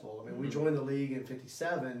successful. I mean, we joined the league in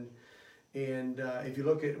 '57, and if you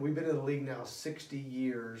look at, we've been in the league now 60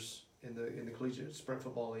 years in the Collegiate Sprint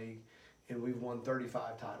Football League, and we've won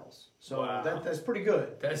 35 titles. So Wow. that's pretty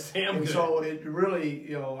good. That's damn And good. so it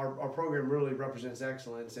really, our program really represents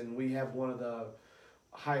excellence, and we have one of the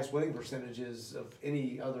highest winning percentages of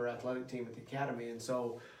any other athletic team at the academy. And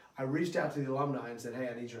so I reached out to the alumni and said, hey,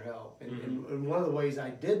 I need your help. And one of the ways I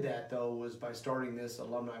did that, though, was by starting this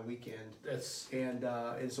alumni weekend.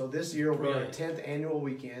 And so this year we're on our 10th annual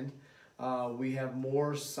weekend. We have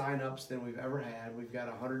more sign-ups than we've ever had. We've got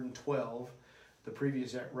 112. The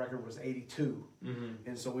previous record was 82.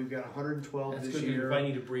 And so we've got 112 That's this good. year. If I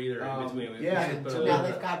need to breathe or in between, we yeah, should put so a Now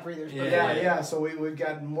little- they've got breathers. Yeah. So we've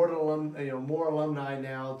got more more alumni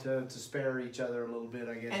now to spare each other a little bit,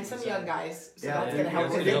 I guess. And you some could young say. guys. So Yeah, that's going to help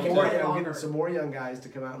yeah, them yeah, make it more- a little I'm longer. getting some more young guys to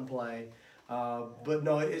come out and play. But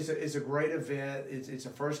no, it's a great event. It's a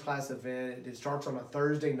first class event. It starts on a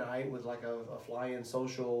Thursday night with like a fly-in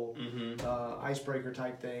social icebreaker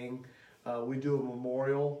type thing. We do a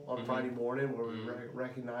memorial on Friday morning where we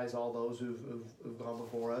recognize all those who've gone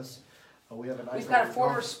before us. We have a nice. We've got a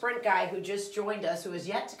former sprint guy who just joined us who has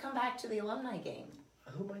yet to come back to the alumni game.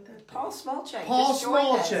 Who might that be? Paul Smolchek. Paul just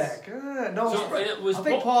joined us. Smolchek. No, So, was I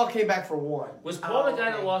think Paul came back for one. Was Paul the guy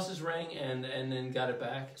okay. that lost his ring and then got it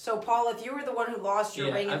back? So, Paul, if you were the one who lost your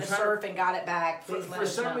Yeah, ring in I'm the trying- surf and got it back, please let For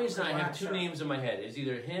us know. some reason, I We're have not two sure. names in my head. It's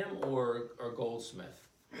either him or Goldsmith.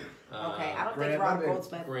 Okay, I don't Grant, think Rob might be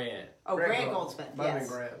Goldsmith. Grant. Oh, Grant Goldsmith, Might have yes.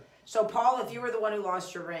 been Grant. So, Paul, if you were the one who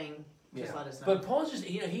lost your ring, just Yeah. let us know. But Paul just,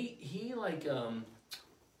 he like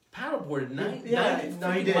paddleboarded 90, Yeah, 90,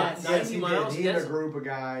 no, he did. 90 Yes, he miles. did. He and a That's, group of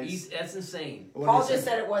guys. that's insane. What Paul did he just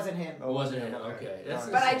say? said it wasn't him. It wasn't him. Okay. That's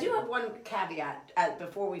All But I insane. do have one caveat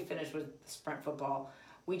before we finish with sprint football.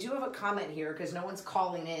 We do have a comment here because no one's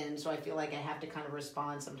calling in, so I feel like I have to kind of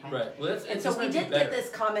respond sometimes. Right. Well, that's, And so this we might be did better. get this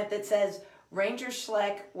comment that says Ranger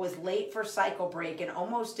Schleck was late for cycle break and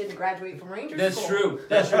almost didn't graduate from Ranger That's school. true.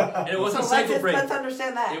 That's true. And it wasn't So cycle break. let's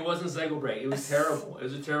understand that. It wasn't cycle break. It was terrible. It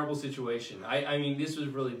was a terrible situation. I mean, this was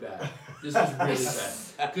really bad. This was really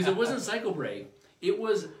bad. Because it wasn't cycle break. It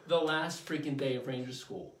was the last freaking day of Ranger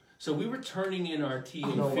School. So we were turning in our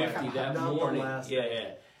TA50 that Not the morning. last Yeah, yeah.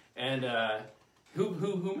 And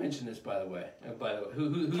who mentioned this, by the way?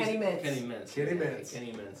 Who's Kenny Mintz. Kenny Mintz. Kenny Yeah, Mintz.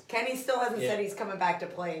 Kenny Mintz. Kenny still hasn't Yeah. said he's coming back to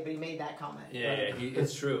play, but he made that comment. Yeah,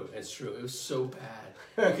 it's true. It's true. It was so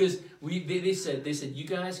bad because they said you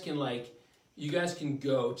guys can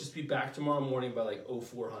go, just be back tomorrow morning by like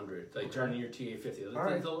 0400, like turn in your TA50.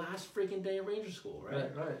 Right. The last freaking day of Ranger School,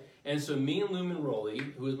 right? Right. And so me and Lumen Rowley,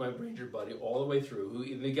 who is my Ranger buddy all the way through,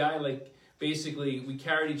 the guy like basically we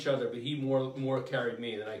carried each other, but he more carried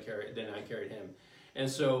me than I carried him. And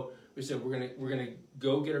so we said we're gonna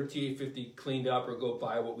go get our TA50 cleaned up or go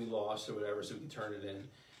buy what we lost or whatever so we can turn it in,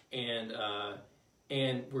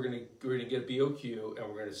 and we're gonna get a BOQ and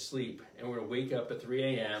we're gonna sleep and we're gonna wake up at 3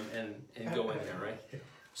 a.m. and go in there, right?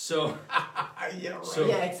 So Yeah, right. So-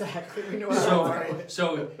 Yeah, exactly. We know what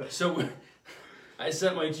so I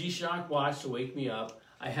set my G-Shock watch to wake me up.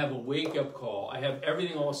 I have a wake-up call. I have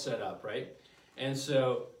everything all set up, right? And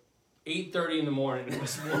so 8:30 in the morning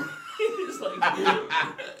this morning,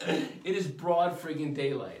 it is broad freaking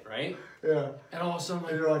daylight, right? Yeah. And all of a sudden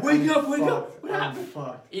And you're I'm like, like, wake I'm up, wake up, fucked. what I'm happened?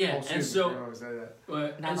 fucked. Yeah, Oh, and excuse so- me, I don't say that.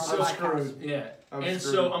 Not And on so the podcast. screwed. yeah, I'm and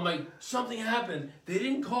screwed. so I'm like, something happened. They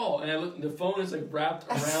didn't call, and I look, and the phone is like wrapped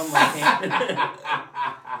around my hand.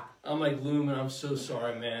 I'm like, Lumen, I'm so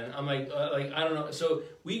sorry, man. I'm like I don't know. So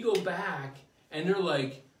we go back, and they're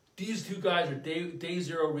like, these two guys are day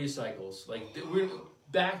zero recycles. Like we're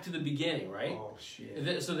back to the beginning, right? Oh shit. And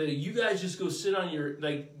then- so that you guys just go sit on your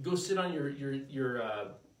like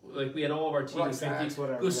we had all of our team Rucksacks,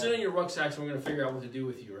 whatever, go sit yeah. on your rucksacks, and we're gonna figure out what to do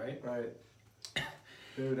with you, right? Right.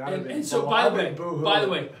 Dude, And so, by the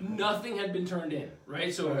way, nothing had been turned in,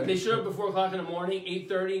 right? So Right. they showed up at 4 o'clock in the morning,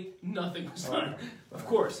 8:30, nothing was done. Of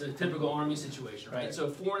course, a typical Army situation, right? Right. So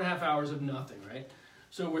 4.5 hours of nothing, right?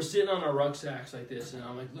 So we're sitting on our rucksacks like this, and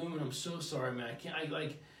I'm like, Lumen, I'm so sorry, man.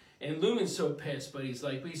 And Lumen's so pissed, but he's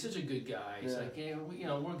such a good guy. He's Yeah. like,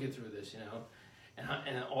 yeah, we'll get through this,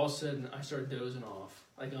 And all of a sudden, I started dozing off.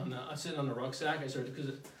 Like I'm sitting on the rucksack. I started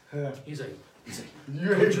because Yeah. he's like,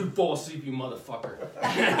 don't you fall asleep, you motherfucker.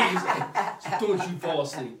 He's like, don't you fall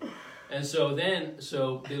asleep. And so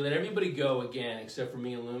they let everybody go again except for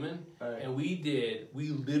me and Lumen. Right. And we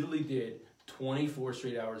literally did 24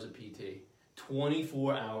 straight hours of PT.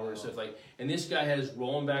 24 hours of and this guy had us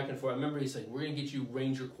rolling back and forth. I remember he's like, we're going to get you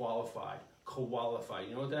Ranger qualified. You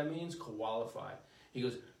know what that means? Qualified. He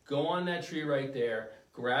goes, go on that tree right there,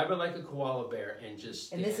 grab it like a koala bear, and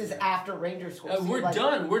just And this is stand after Ranger School. there. So We're like-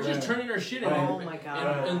 done. We're just Yeah. turning our shit in. Oh And- my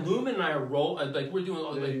God. And Lumen and I are like we're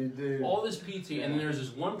doing Dude. all this PT, and then there's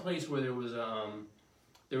this one place where there was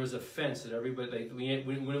a fence that everybody like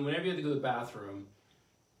whenever you had to go to the bathroom,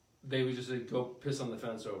 they would just like, go piss on the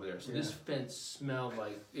fence over there. So this fence smelled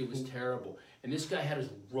like it was terrible. And this guy had us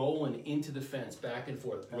rolling into the fence, back and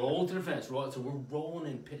forth, roll to the fence, roll. So we're rolling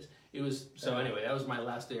and piss. It was so. Anyway, that was my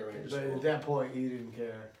last day of Ranger But School. at that point, you didn't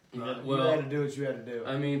care. You had well, to do what you had to do.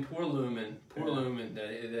 I mean, poor Lumen.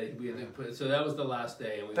 That we had to put. So that was the last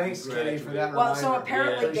day, and we Thanks, Kenny, for that. Well, so reminder.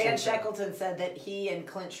 apparently Yeah. Dan Appreciate that. Shackleton said that he and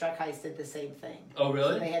Clint Schreckheis did the same thing. Oh,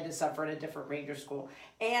 really? So they had to suffer in a different Ranger School.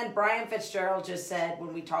 And Brian Fitzgerald just said,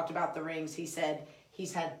 when we talked about the rings, he said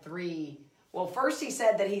he's had 3. Well, first he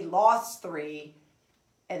said that he lost 3,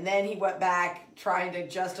 and then he went back trying to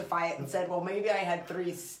justify it and said, well, maybe I had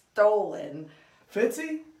 3 stolen.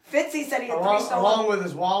 Fitzy? Fitzy said he had 3 Along, stolen. along with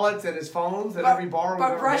his wallets and his phones at every bar we've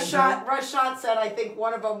But ever been to. Rush Shot said I think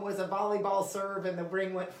one of them was a volleyball serve and the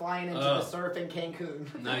ring went flying into Oh. the surf in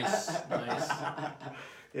Cancun. Nice.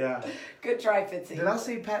 Yeah. Good try, Fitzy. Did I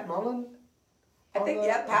see Pat Mullen? I think, on the-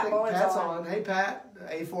 yeah, Pat Mullen's Pat's on. Hey, Pat.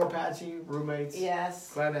 A4 Apache, roommates.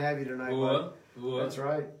 Yes. Glad to have you tonight, bud. That's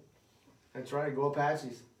right. That's right. Go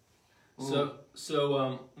Apaches.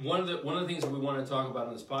 So one of the things that we wanted to talk about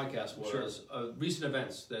on this podcast was recent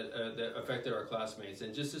events that affected our classmates.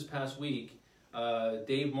 And just this past week,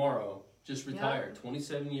 Dave Morrow just retired,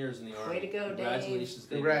 27 years in the Army. Way to go, Dave. Congratulations,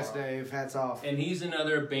 Dave. Congrats, Morrow. Dave. Hats off. And he's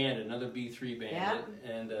another bandit, another B3 bandit.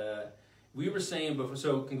 Yeah. And we were saying before,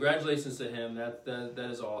 so congratulations to him. That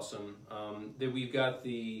is awesome. That we've got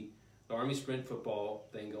the Army Sprint football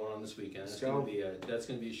thing going on this weekend. That's going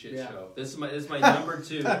to be a shit show. This is my number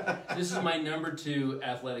 2. This is my number 2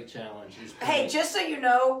 athletic challenge. Hey, just so you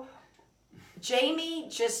know, Jamie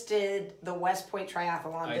just did the West Point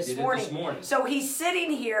Triathlon this morning. So he's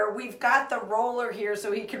sitting here. We've got the roller here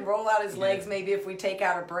so he can roll out his legs maybe if we take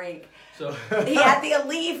out a break. So he had the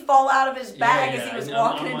leaf fall out of his bag as he was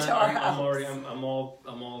walking into our house. I'm all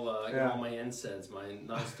I got all my NSAIDs, my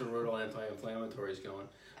non-steroidal anti-inflammatories going.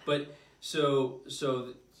 But so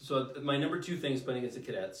my number 2 thing is playing against the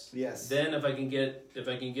cadets. Yes. Then if I can get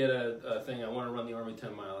a thing, I want to run the Army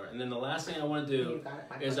 10 miler. And then the last thing I want to do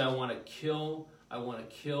is I want to kill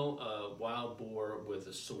a wild boar with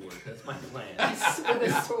a sword. That's my plan.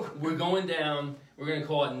 With a sword. We're going down. We're gonna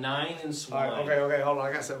call it 9 and swine. All right, okay, hold on.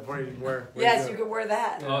 I got something for you to wear. Yes, you can wear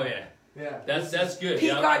that. Oh yeah. Yeah. That's good. Pete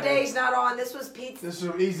Yeah, Gaudet's not on. This was Pete's. This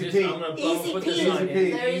is Easy This- Pete. I'm gonna Easy put this Pete. on.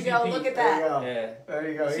 Easy There you Easy go. Pete. Look at There you that. go. Yeah.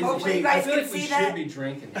 There you go. Easy Hopefully you Pete. guys I feel can like we see should that. be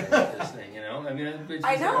drinking here with this thing, you know? I mean, it's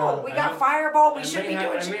I just- know. We I got may- Fireball. We I should may be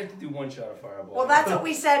have- I doing. may have to do one shot of Fireball. Well, that's what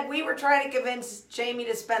we said. We were trying to convince Jamie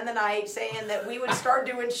to spend the night, saying that we would start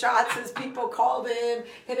doing shots as people called in.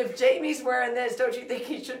 And if Jamie's wearing this, don't you think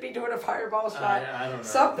he should be doing a Fireball shot? I don't know.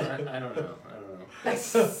 Something. I don't know.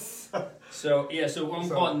 So I'm gonna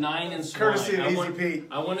call it 9 and swine. Courtesy of Easy Pete.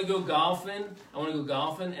 I want to go golfing.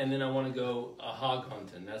 And then I want to go hog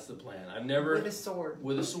hunting. That's the plan. I've never With a sword.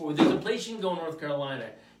 With a sword. There's a place you can go in North Carolina.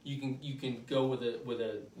 You can go with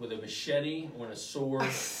a machete or a sword,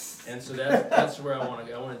 and so that's where I want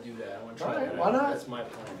to go. I want to do that. I want to try Alright, that. why not? That's my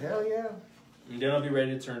plan. Hell yeah. And then I'll be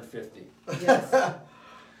ready to turn 50. Yes.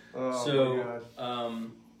 Oh, my So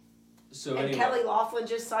God. so And anyway. Kelly Laughlin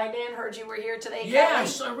just signed in. Heard you were here today. Yeah,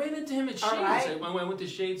 Kelly. I ran into him at Shades. All right. I went to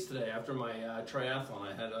Shades today after my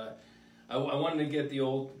triathlon. I had I wanted to get the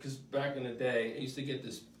old, because back in the day, I used to get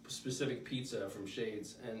this specific pizza from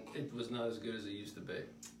Shades, and it was not as good as it used to be.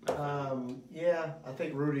 Yeah, I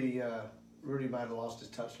think Rudy might have lost his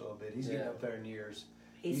touch a little bit. He's getting Yeah. up there in years.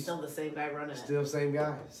 He's still the same guy running it. Still same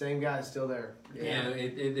guy. Same guy still there. Yeah,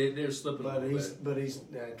 they're slipping a But little he's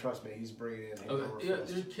bit. trust me, he's bringing in. Oh, yeah,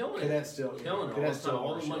 they're killing it. Cadets still Killing it. Cadets still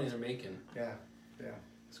All the money shit. they're making. Yeah,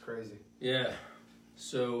 it's crazy. Yeah.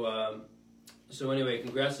 So anyway,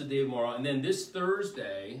 congrats to Dave Morrow. And then this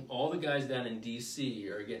Thursday, all the guys down in D.C.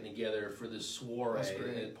 are getting together for this soiree. That's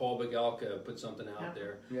great. And Paul Bagalka put something out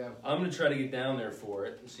there. Yeah. I'm going to try to get down there for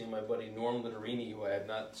it and see my buddy Norm Litterini, who I have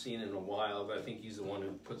not seen in a while, but I think he's the one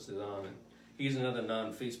who puts it on. And he's another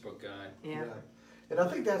non-Facebook guy. Yeah. And I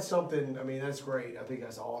think that's something, I mean, that's great. I think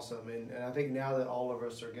that's awesome. And I think now that all of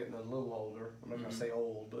us are getting a little older, I'm not going to say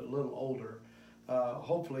old, but a little older,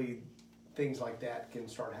 hopefully things like that can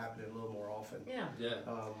start happening a little more often. Yeah. Yeah.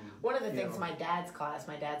 One of the you things know. my dad's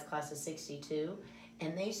class is 62,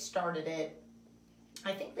 and they started it,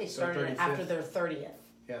 I think they started it 35th. after their 30th.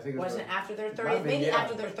 Yeah, I think Wasn't it after their might have 30th? been, Maybe yeah.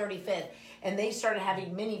 after their 35th. And they started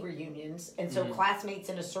having mini reunions. And so classmates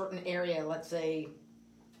in a certain area, let's say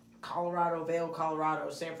Colorado, Vail, Colorado,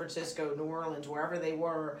 San Francisco, New Orleans, wherever they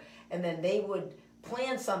were, and then they would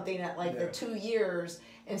plan something at like the 2 years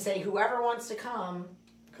and say whoever wants to come.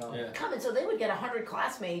 Come. And so they would get 100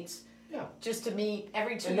 classmates. Yeah. Just to meet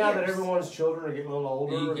every 2 years. And now that everyone's children are getting a little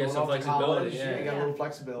older, you get some flexibility. flexibility. You got a little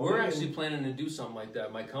flexibility. We're actually planning to do something like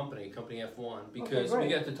that. My company F1, because we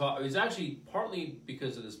got to talk. It was actually partly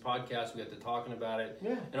because of this podcast. We got to talking about it,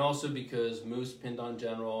 and also because Moose pinned on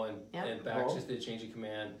General and Bax just did change of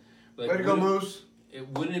command. Like, way to go, Moose!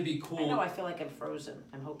 Wouldn't it be cool? I know. I feel like I'm frozen.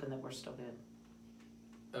 I'm hoping that we're still good.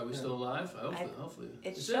 Are we still live? Hopefully.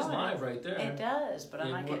 It says live right there. It does, but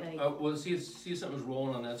I'm not getting any. Well, see if something's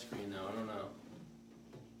rolling on that screen now. I don't know.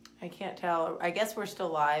 I can't tell. I guess we're still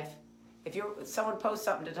live. If someone posts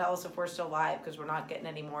something to tell us if we're still live, because we're not getting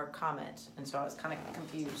any more comments, and so I was kind of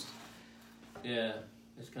confused. Yeah,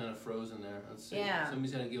 it's kind of frozen there. Let's see. Yeah.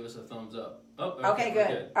 Somebody's gonna give us a thumbs up. Oh, okay,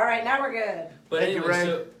 good. All right, now we're good. But Thank you, Ray.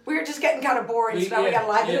 So we were just getting kind of boring, so now we got to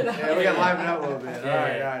liven it up. Yeah, we got to liven it up a little bit. All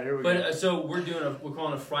right, here we go. So we're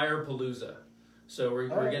calling a Friar Palooza. So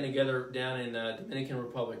we're getting together down in Dominican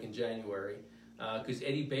Republic in January. Because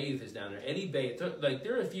Eddie Bathe is down there. Eddie Bathe,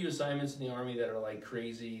 there are a few assignments in the Army that are like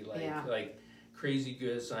crazy, like crazy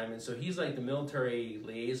good assignments. So he's like the military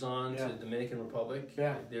liaison to the Dominican Republic.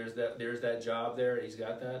 Yeah. There's that job there. He's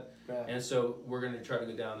got that. Yeah. And so we're going to try to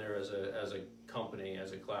go down there as a company,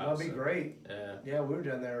 as a class. That'll be great. Yeah. Yeah, we were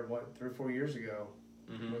down there 3 or 4 years ago.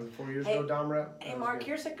 Mm-hmm. 4 years ago, Dom Rep. Hey, Mark,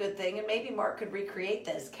 here's a good thing, and maybe Mark could recreate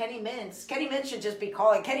this. Kenny Mintz should just be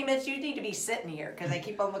calling. Kenny Mintz, you need to be sitting here, because I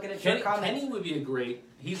keep on looking at your comments. Kenny would be a great...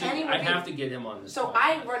 I'd have to get him on this. So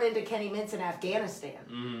I run into Kenny Mintz in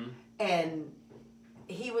Afghanistan, and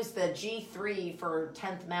he was the G3 for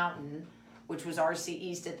 10th Mountain, which was RC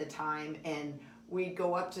East at the time, and we'd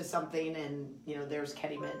go up to something and, there's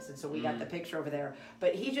Kenny Mintz, and so we got the picture over there.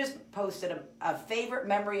 But he just posted a favorite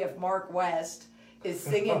memory of Mark West is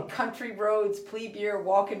singing Country Roads, Plebe Year,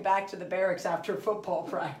 walking back to the barracks after football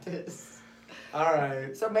practice. All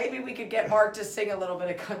right. So maybe we could get Mark to sing a little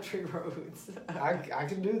bit of Country Roads. I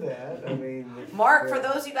can do that. I mean... Mark, for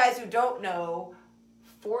those of you guys who don't know,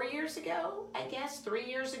 4 years ago, 3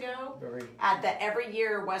 years ago, at the every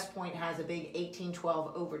year West Point has a big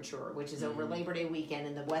 1812 overture, which is over Labor Day weekend,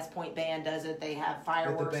 and the West Point band does it. They have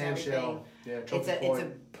fireworks and everything. Yeah, it's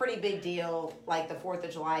a pretty big deal, like the 4th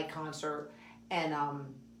of July concert. And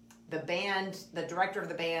the director of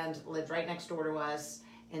the band lived right next door to us,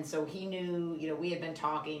 and so he knew, we had been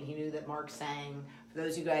talking. He knew that Mark sang. For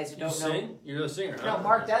those of you guys who don't know, you're a singer. No,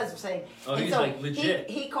 Mark does sing. Oh, and he's so like legit.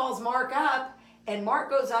 He calls Mark up. And Mark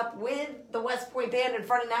goes up with the West Point band in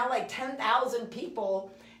front of now like 10,000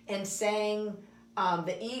 people and sang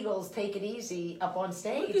the Eagles' "Take It Easy" up on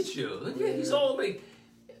stage. Look at you. Look at he's all like...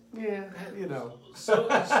 Yeah, So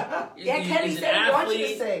Kenny said he wants you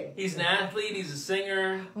to sing. He's an athlete. He's a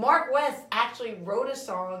singer. Mark West actually wrote a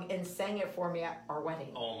song and sang it for me at our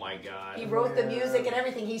wedding. Oh, my God. He wrote the music and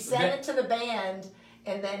everything. He sent it to the band,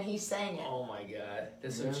 and then he sang it. Oh, my God.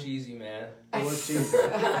 That's so cheesy, man. It was cheesy.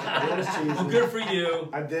 Well, good for you.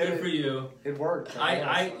 I did. Good for you. It worked.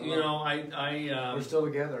 We're still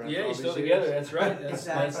together. Yeah, you're still together. That's right.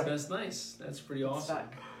 That's nice. That's pretty awesome.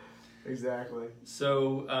 Exactly.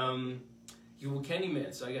 So, Kenny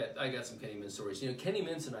Mintz. I got some Kenny Mintz stories. Kenny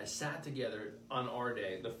Mintz and I sat together on our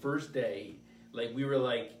day, the first day, like we were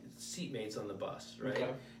like seatmates on the bus, right?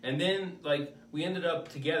 Okay. And then like we ended up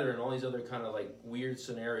together in all these other kind of like weird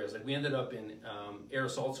scenarios. Like we ended up in air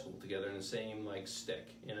assault school together in the same like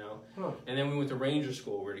stick, Huh. And then we went to Ranger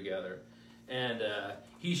School. We were together, and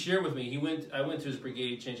he shared with me. I went to his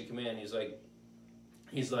brigade, change of command. He's like,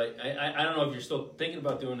 I don't know if you're still thinking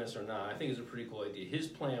about doing this or not. I think it's a pretty cool idea. His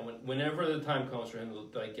plan, whenever the time comes for him to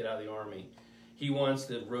like get out of the Army, he wants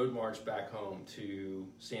to road march back home to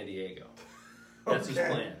San Diego. That's his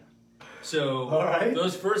plan. So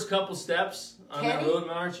those first couple steps on that road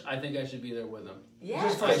march, I think I should be there with him. Yeah,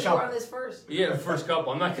 just on this first. Yeah, first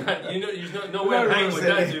couple. I'm not gonna. There's no way I'm hanging with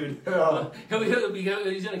that dude. No.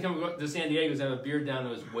 He's gonna come to San Diego and have a beard down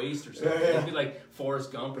to his waist or something. He'll be like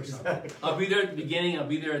Forrest Gump or something. Exactly. I'll be there at the beginning. I'll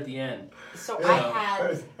be there at the end. So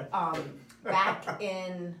I had back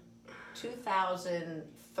in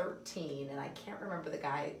 2013, and I can't remember the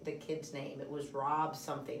kid's name. It was Rob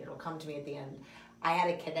something. It'll come to me at the end. I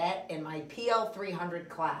had a cadet in my PL 300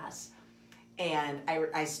 class. And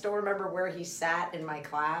I still remember where he sat in my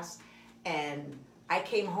class, and I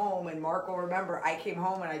came home, and Mark will remember, I came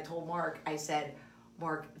home and I told Mark, I said,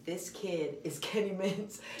 Mark, this kid is Kenny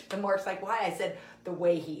Mintz. And Mark's like, why? I said, the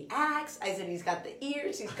way he acts. I said, he's got the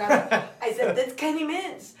ears. I said, that's Kenny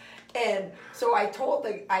Mintz. And so I told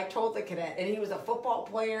the cadet, and he was a football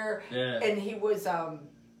player, and he was,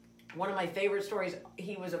 one of my favorite stories,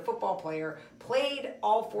 he was a football player, played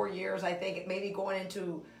all 4 years, I think, maybe going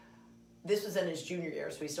into, this was in his junior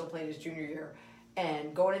year, so he still played his junior year.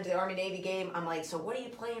 And going into the Army-Navy game, I'm like, so what are you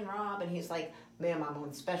playing, Rob? And he's like, ma'am, I'm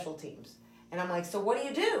on special teams. And I'm like, so what do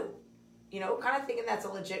you do? You know, kind of thinking that's a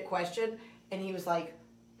legit question. And he was like,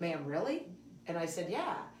 ma'am, really? And I said,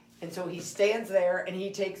 yeah. And so he stands there and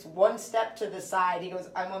he takes one step to the side. He goes,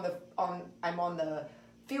 I'm on the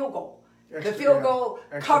field goal. The field goal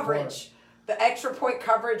coverage. Point. The extra point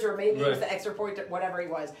coverage, or maybe it was the extra point, whatever he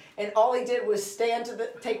was. And all he did was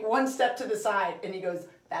take one step to the side, and he goes,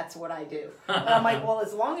 that's what I do. And I'm like, well,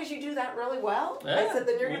 as long as you do that really well, I said,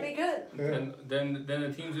 then you're going to be good. And then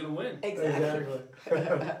the team's going to win. Exactly.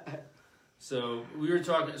 So we were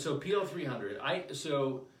talking, so PL300, I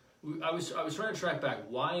was trying to track back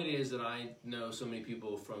why it is that I know so many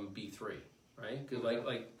people from B3, right? Because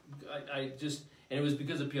I just, and it was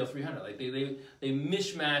because of PL300. Like they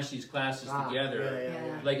mishmash these classes together.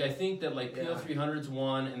 Yeah. Like I think that like PL300's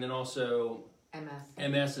one, and then also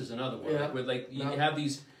MS is another one. Yeah. Like with like you have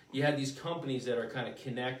these companies that are kind of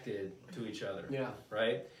connected to each other. Yeah.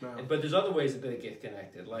 Right. No. But there's other ways that they get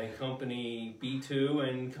connected, like company B2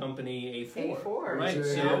 and company A4. A4. Right.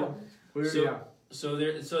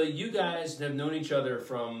 So you guys have known each other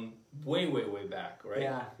from way back, right?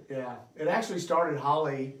 Yeah. It actually started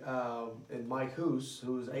Holly and Mike Hoos,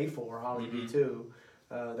 who was A4, Holly B2.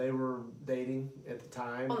 They were dating at the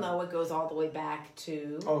time. Well, no, it goes all the way back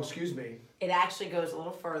to... Oh, excuse me. It actually goes a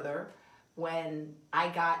little further. When I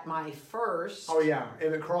got my first... Oh, yeah,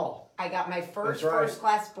 Emmett Crawl. I got my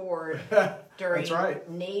first-class board during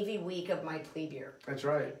Navy week of my plebe year. That's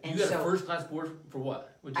right. And you got a first-class board for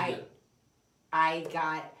what? What'd you get? I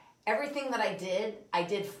got... Everything that I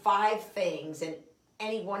did 5 things, and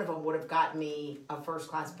any one of them would have gotten me a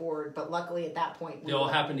first-class board, but luckily at that point... They all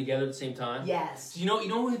happened together at the same time? Yes. So you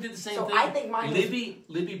know who did the same thing? So I think mine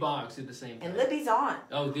Libby Boggs did the same thing. And Libby's on.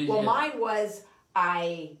 Oh, did you? Well, mine was...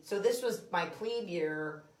 So this was my plebe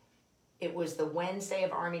year. It was the Wednesday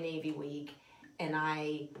of Army-Navy week, and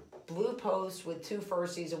I blew post with 2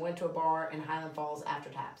 firsties and went to a bar in Highland Falls after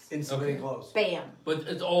taps. Instantly close. Bam. But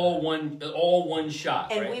it's all one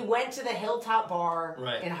shot, and right? we went to the Hilltop Bar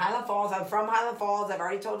in Highland Falls. I'm from Highland Falls. I've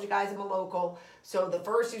already told you guys I'm a local. So the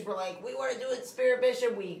firsties were like, we want to do it Spirit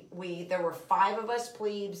Bishop. There were 5 of us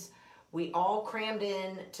plebes. We all crammed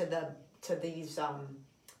in to these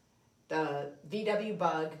the VW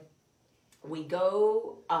Bug. We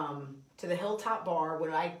go to the Hilltop Bar.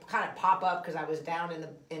 When I kind of pop up, because I was down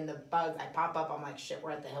in the Bug, I pop up, I'm like, shit,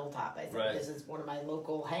 we're at the Hilltop. I said, this is one of my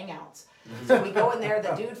local hangouts. So we go in there.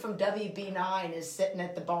 The dude from WB9 is sitting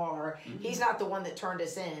at the bar. He's not the one that turned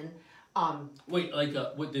us in. Wait,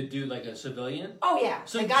 what the dude, like a civilian? Oh yeah,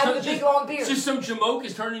 the guy with the big long beard. Just some jamoke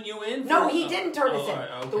is turning you in? No, he didn't turn us in. Right,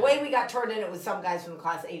 okay. The way we got turned in, it was some guys from the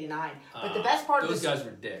class of '89. But the best part those guys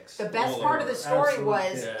were dicks. The best part of the story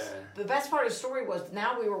was the best part of the story was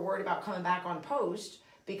now we were worried about coming back on post,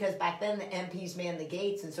 because back then the MPs manned the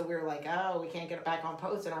gates, and so we were like, oh, we can't get it back on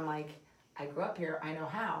post. And I'm like, I grew up here, I know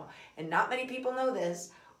how. And not many people know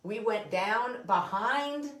this. We went down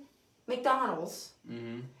behind McDonald's.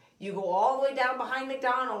 Mm-hmm. You go all the way down behind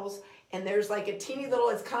McDonald's, and there's like a teeny little,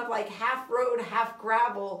 it's kind of like half road, half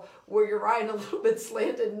gravel, where you're riding a little bit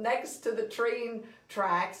slanted next to the train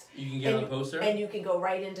tracks. You can get on post there? And you can go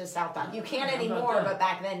right into South Dock. You can't anymore, but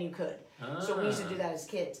back then you could. So we used to do that as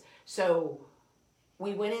kids. So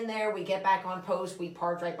we went in there, we get back on post, we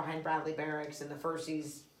parked right behind Bradley Barracks, and the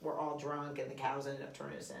firsties were all drunk, and the cows ended up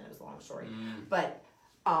turning us in. It was a long story. But,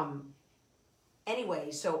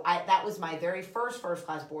 anyway, so that was my very first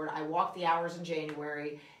class board. I walked the hours in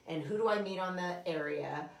January, and who do I meet on the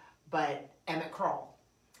area but Emmett Crawl.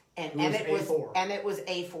 And Emmett was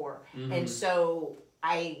A4. Mm-hmm. And so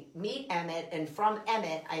I meet Emmett, and from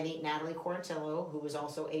Emmett I meet Natalie Corantillo, who was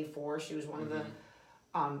also A4. She was one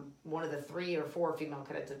of the 3 or 4 female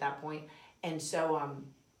cadets at that point. And so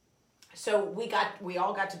so we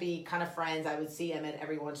all got to be kind of friends. I would see Emmett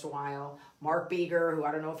every once in a while. Mark Beeger, who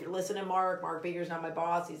I don't know if you're listening, Mark. Mark Beeger's not my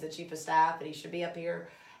boss. He's the chief of staff, and he should be up here.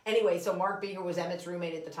 Anyway, so Mark Beeger was Emmett's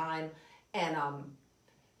roommate at the time. And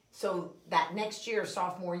so that next year,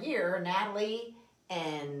 sophomore year, Natalie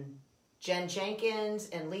and Jen Jenkins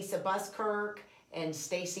and Lisa Buskirk and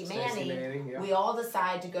Stacy Manning, we all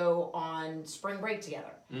decide to go on spring break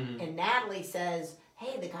together. Mm-hmm. And Natalie says,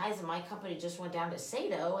 hey, the guys in my company just went down to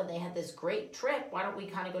Sado, and they had this great trip. Why don't we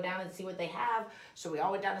kind of go down and see what they have? So we all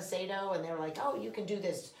went down to Sado, and they were like, oh, you can do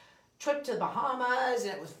this trip to the Bahamas,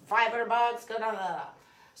 and it was $500, go down the...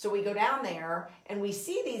 So we go down there, and we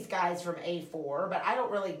see these guys from A4, but I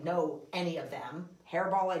don't really know any of them.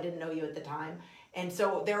 Hairball, I didn't know you at the time. And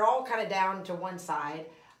so they're all kind of down to one side.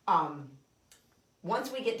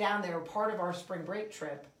 Once we get down there, part of our spring break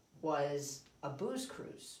trip was a booze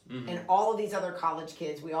cruise. And all of these other college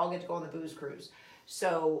kids, we all get to go on the booze cruise.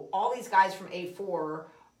 So all these guys from A4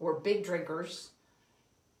 were big drinkers.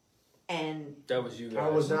 And That was you guys. I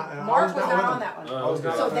was not. Mark was with not on them. that one. Oh, okay.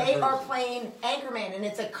 So on that they cruise. are playing Anchorman, and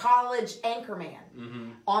it's a college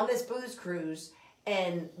Anchorman on this booze cruise.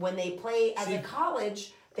 And when they play as a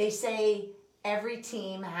college, they say every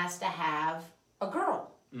team has to have a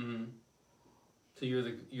girl. So you're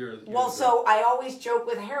the Well, the- so I always joke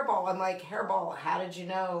with Hairball. I'm like, Hairball, how did you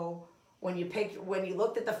know when you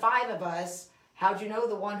looked at the five of us? How'd you know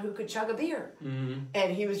the one who could chug a beer?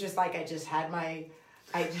 And he was just like, it was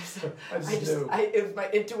my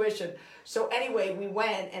intuition. So anyway, we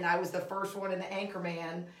went, and I was the first one in the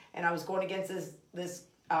Anchorman, and I was going against this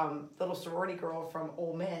little sorority girl from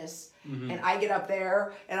Ole Miss, and I get up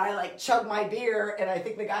there, and I like chug my beer, and I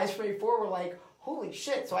think the guys from A4 were like, holy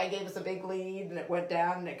shit. So I gave us a big lead, and it went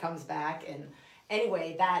down, and it comes back, and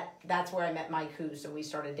anyway, that's where I met Mike Hoos, and we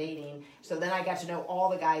started dating. So then I got to know all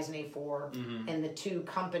the guys in A4 and the two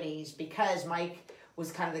companies, because Mike was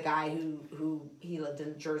kind of the guy who he lived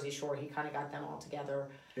in Jersey Shore. He kind of got them all together.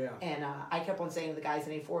 Yeah. And I kept on saying to the guys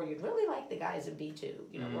in A4, you'd really like the guys in B2.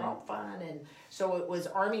 You know, we're all fun. And so it was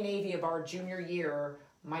Army Navy of our junior year.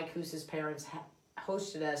 Mike Hoos's parents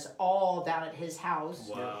hosted us all down at his house.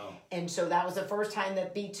 Wow. And so that was the first time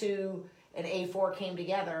that B2 and A4 came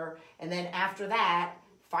together. And then after that,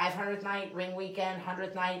 500th night, ring weekend,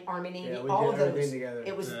 100th night, Army Navy, Yeah, we all did of everything those. together.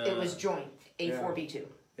 It was joint, A4, Yeah. B2.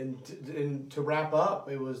 And to wrap up,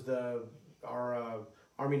 it was our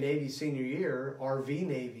Army Navy senior year, RV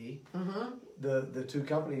Navy. The two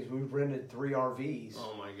companies, we rented 3 RVs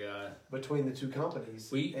Oh my God. between the two companies,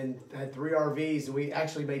 We- and had 3 RVs, and we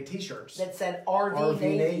actually made T-shirts. That said RV, RV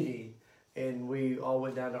Navy. Navy, and we all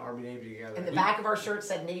went down to Army Navy together. And the back of our shirt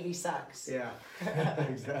said Navy sucks. Yeah,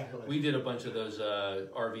 exactly. We did a bunch of those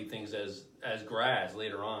RV things as grads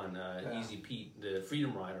later on. Easy Pete, the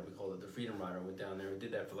Freedom Rider, we called it the Freedom Rider, went down there and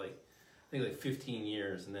did that for I think 15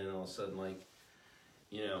 years, and then all of a sudden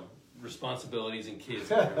responsibilities and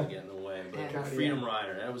kids are going to get in the way. But Yeah. Freedom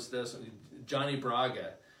Rider, that's Johnny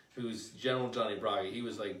Braga, who's General Johnny Braga. He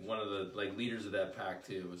was one of the leaders of that pack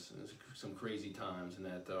too. It was some crazy times in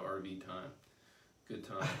that RV time. Good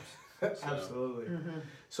times. So. Absolutely.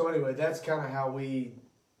 So anyway, that's kind of how we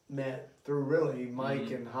met through really Mike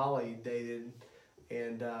and Holly dated,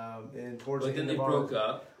 and towards But the then end they of our, broke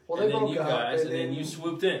up. Well, and they then broke you up, guys, and and then then- you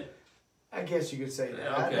swooped in. I guess you could say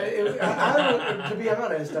that. Okay. I don't, to be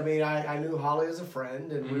honest, I mean, I knew Holly as a friend,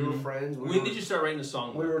 and we were friends. When did you start writing the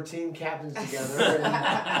song? We were team captains together. And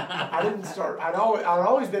I didn't start. I'd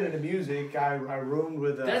always been into music. I roomed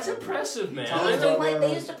with. That's impressive, man. Tom They Zimmer.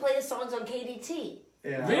 they used to play his songs on KDT.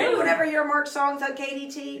 Yeah. Really? Whenever you hear Mark's songs on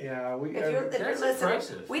KDT, Yeah, we. if you're That's listening,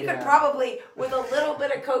 impressive. we Yeah. could probably, with a little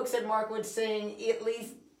bit of coke, said Mark would sing at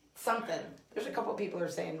least something. There's a couple people who are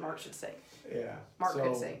saying Mark should sing. Yeah. Mark so,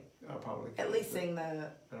 could sing. I probably. At could, least but, sing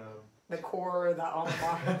the core, the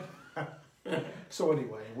alma mater. So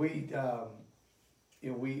anyway, we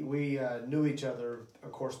knew each other,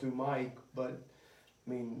 of course, through Mike, but I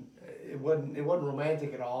mean, it wasn't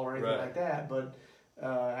romantic at all or anything Right. like that. But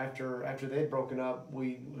after they'd broken up,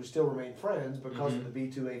 we still remained friends because of the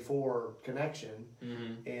B2A4 connection.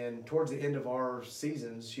 And towards the end of our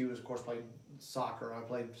seasons, she was, of course, played soccer. I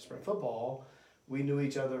played spring football. We knew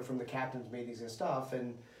each other from the captain's meetings and stuff,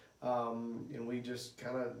 and we just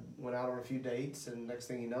kind of went out on a few dates, and next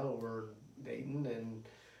thing you know, we're dating,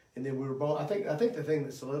 and then we were both. I think the thing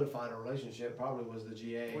that solidified our relationship probably was the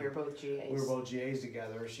GA. We were both GAs. We were both GAs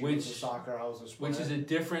together. She Which- was a soccer, I was a sprint. Which is a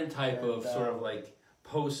different type of And, sort of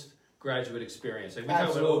postgraduate experience. We talk about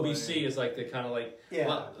Absolutely. OBC is the kind of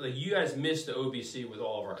Yeah. like you guys missed the OBC with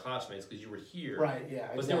all of our classmates because you were here. Right. Yeah.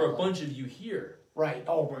 But there were a exactly. bunch of you here. Right.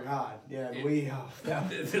 Oh my God. Yeah.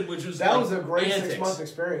 Which was That was a great antics. 6 month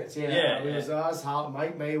experience. Yeah. Yeah, It was us,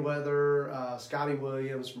 Mike Mayweather, Scotty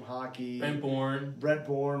Williams from hockey, Ben Bourne. Brett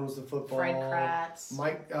Bourne was the football. Fred Kratz.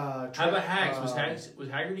 Mike. How about Hags? Was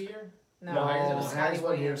Haggerty here? No, Hags it was was Scotty Hags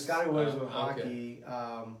wasn't here. Williams. Scotty Williams Oh, with okay.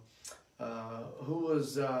 hockey. Who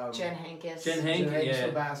was Jen Hankis. Jen Hank- Hanks yeah.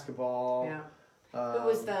 for basketball. Yeah. Who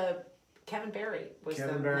was the Kevin Barry? Was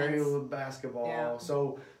Kevin the Barry men's- with basketball. Yeah.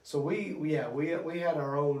 So we had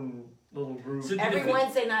our own little group. So- Every Different-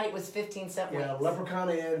 Wednesday night was 15-cent wings. Yeah, Leprechaun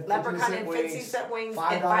Inn, Leprechaun and 50-cent wings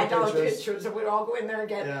and $5 pitchers. And we'd all go in there and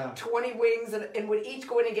get Yeah. 20 wings and we'd each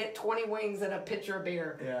go in and get 20 wings and a pitcher of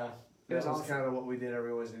beer. Yeah, It that was was awesome. kind of what we did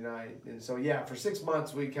every Wednesday night. And so, yeah, for 6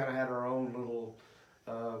 months, we kind of had our own little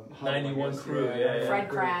Huddle, 91 I guess. crew, yeah. Fred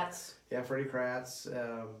Kratz. Yeah, Freddie Kratz.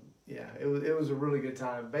 Yeah, it was a really good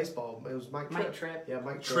time. Baseball. It was Mike Tripp. Yeah,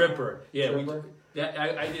 Mike Tripp. Tripper. Yeah, Tripper.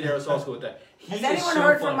 I did aerosol school with that. He Has is anyone so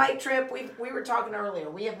heard fun. from Mike Tripp? We were talking earlier.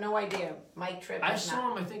 We have no idea. Mike Tripp. I is saw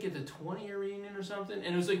not- him, I think, at the 20-year reunion or something,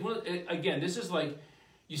 and it was like, again, this is like,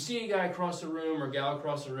 you see a guy across the room or gal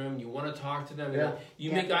across the room, you want to talk to them, Yeah.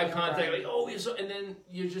 you Yeah, make eye yeah, contact, right. like, oh, you're so, and then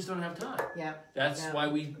you just don't have time. Yeah. That's Yeah. why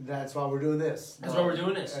we, That's why we're doing this. That's why we're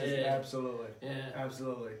doing this, That's- yeah. Absolutely. yeah.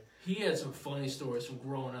 Absolutely. He had some funny stories from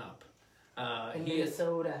growing up. In He had,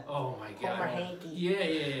 Minnesota. oh my God. Homer Hankey.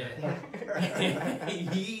 Yeah.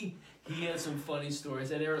 he had some funny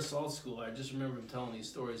stories at aerosol school. I just remember him telling these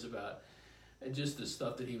stories about just the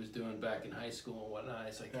stuff that he was doing back in high school and whatnot.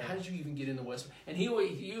 It's like, how did you even get into West Point? And he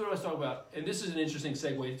would always talk about, and this is an interesting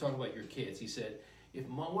segue to talk about your kids. He said, if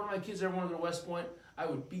one of my kids ever wanted to go to West Point, I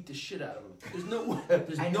would beat the shit out of them.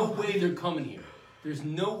 There's no way they're coming here. There's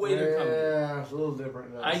no way they're coming here. Yeah, it's a little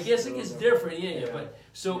different. I guess it gets different, yeah. Yeah. But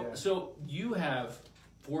Yeah. so you have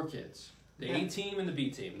 4 kids, the Yeah. A team and the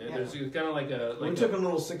B team. Yeah. There's kind of like We took a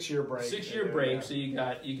little 6-year break. 6-year break. So you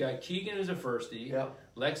got Keegan who's a firstie, Yep.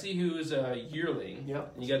 Lexi who's a yearling,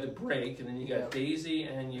 Yep. and you got the break, and then you got Yep. Daisy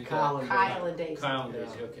and you Kyle got and Kyle and Daisy. Kyle and Yeah.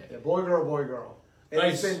 Daisy. Okay, Yeah, boy, girl. And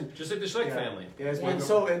nice. it's been, Just like the Schleck yeah. family. Yeah, it's Yeah. been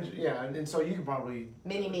so, and so you can probably,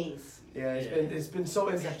 Mini me's. yeah, Yeah. it's been so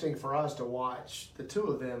interesting for us to watch the two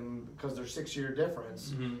of them because they're 6-year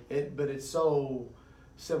difference. Mm-hmm. But it's so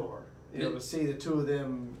similar, to see the two of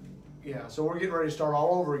them. Yeah, so we're getting ready to start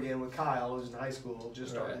all over again with Kyle, who's in high school,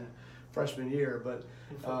 just starting Right. freshman year. But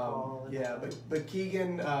Football and yeah, but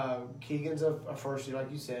Keegan's a firstie, like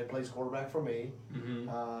you said, plays quarterback for me, Mm-hmm.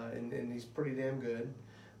 and he's pretty damn good.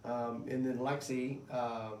 And then Lexi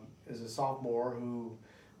is a sophomore who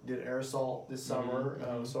did air assault this summer. Mhm.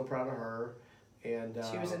 I was so proud of her. And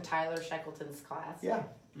She was in Tyler Shackleton's class. yeah,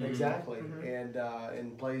 Mhm. exactly. Mhm.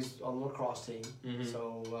 And plays on the lacrosse team. Mhm.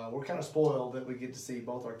 So we're kind of spoiled that we get to see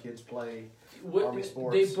both our kids play. Army They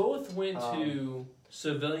sports. both went to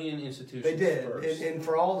civilian institutions. They did, first. and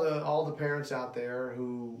for all the parents out there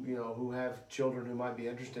who have children who might be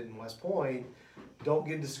interested in West Point, don't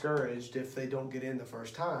get discouraged if they don't get in the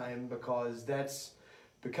first time, because that's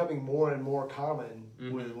becoming more and more common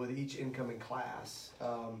Mhm. with each incoming class.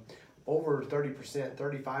 Over 30%,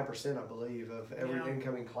 35%, I believe, of every Yeah.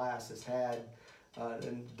 incoming class has had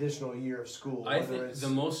an additional year of school. I whether think it's- the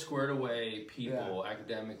most squared away people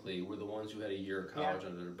academically were the ones who had a year of college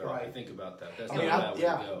under their belt. Right. I think about that. That's I not mean, a bad way to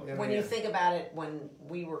go. yeah. When you think about it, when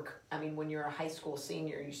you're a high school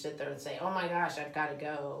senior, you sit there and say, "Oh my gosh, I've got to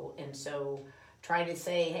go," and so try to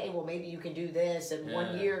say, "Hey, well, maybe you can do this." And Yeah.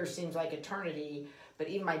 1 year seems like eternity. But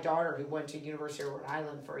even my daughter, who went to University of Rhode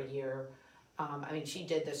Island for a year, she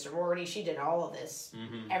did the sorority, she did all of this,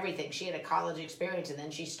 Mm-hmm. everything. She had a college experience, and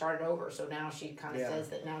then she started over. So now she kind of Yeah. says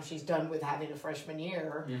that now she's done with having a freshman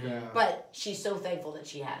year. Yeah. But she's so thankful that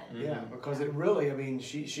she had it. Mm-hmm. Yeah, because it really,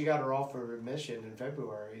 she got her offer of admission in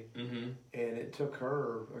February, Mm-hmm. and it took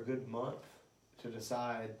her a good month to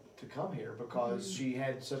decide to come here because she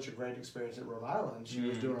had such a great experience at Rhode Island. She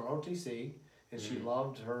was doing her OTC, and she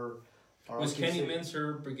loved her Was OTC. Kenny Mintz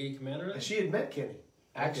her brigade commander? And she had met Kenny.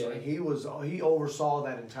 Actually, Okay. he oversaw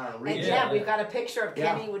that entire And region. yeah, we've got a picture of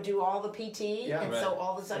Yeah. Kenny would do all the PT, Yeah. and Right. so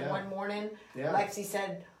all of a sudden Yeah. one morning, Yeah. Lexi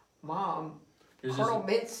said, "Mom, There's Colonel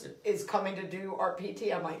this- Mintz is coming to do our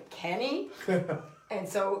PT." I'm like, "Kenny?" And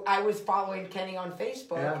so I was following Kenny on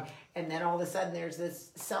Facebook, Yeah. and then all of a sudden there's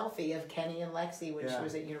this selfie of Kenny and Lexi when she Yeah.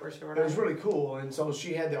 was at University of Rhode It was Island. really cool, and so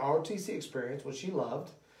she had the ROTC experience, which she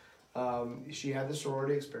loved. She had the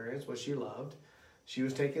sorority experience, which she loved. She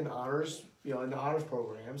was taking honors, in the honors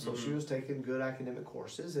program, so she was taking good academic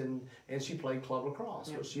courses, and she played club lacrosse,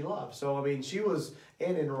 Yeah. which she loved. So she was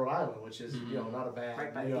in Rhode Island, which is not a bad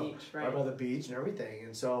Right by the beach, right right. by the beach and everything,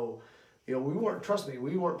 and so. We weren't, trust me,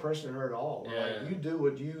 we weren't pressuring her at all. We're Yeah. like, you do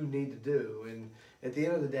what you need to do. And at the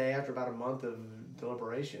end of the day, after about a month of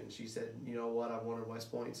deliberation, she said, "You know what, I've wanted West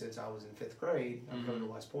Point since I was in 5th grade. I'm coming to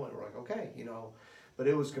West Point." We're like, okay, But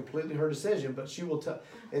it was completely her decision. But she will tell,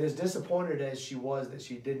 and as disappointed as she was that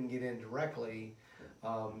she didn't get in directly,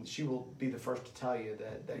 she will be the first to tell you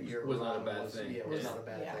that year Was not a bad thing. Yeah, it was Yeah. not a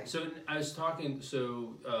bad Yeah. thing. So I was talking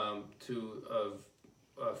to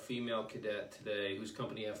a female cadet today who's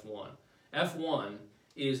company F1. F1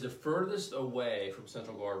 is the furthest away from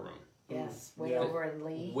Central Guard Room. Yes, way Yeah. over in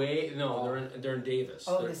Lee. They're in Davis.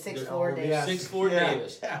 Oh, They're- the sixth they're- floor Davis. yeah. Sixth floor Yeah.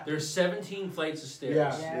 Davis. Yeah. There's 17 flights of stairs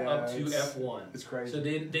Yeah. up to it's- F1. It's crazy. So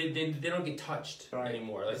they don't get touched Right.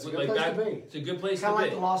 anymore. It's a good place to be. It's a good place Kind of to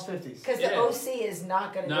like be. the Lost 50s. Because the Yeah. OC is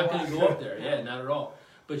not going to Not go going up. to go up there. Yeah, not at all.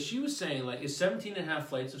 But she was saying like it's 17 and a half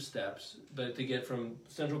flights of steps to get from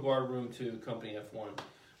Central Guard Room to Company F1.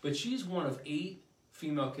 But she's one of 8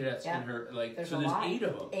 female cadets in her there's 8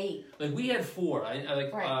 of them. 8. Like we had 4. I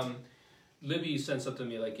like Right. Libby sent something to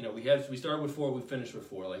me like we started with 4, we finished with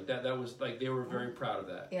 4. Like that was like they were very proud of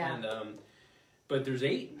that. Yeah. And but there's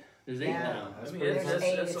 8. There's 8 now. That's There's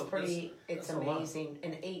 8. that's It's amazing.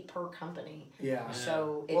 And 8 per company. Yeah.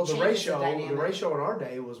 So it Well, the changes ratio dynamic. in our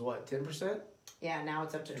day was what, 10%? Yeah, now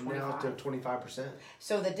it's up to And 25. now up to 25%.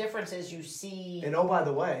 So the difference is you see. And oh, by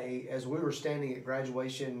the way, as we were standing at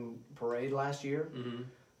graduation parade last year,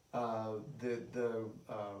 the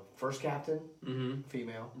first captain,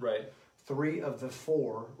 female, Right. 3 of the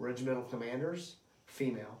 4 regimental commanders,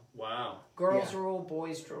 female. Wow. Girls Yeah. rule,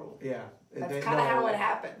 boys rule. Yeah, That's kind of how it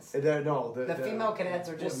happens. No, The female cadets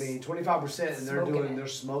are just 25%, and smoking it. they're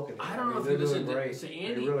smoking it. I don't know if they're you doing listened to great. so They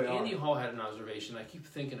Andy. really are. Andy Hall had an observation I keep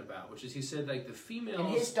thinking about, which is he said like the females. And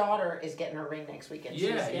his daughter is getting her ring next weekend.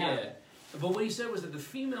 Yeah, yeah. But what he said was that the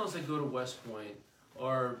females that go to West Point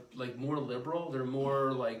are like more liberal. They're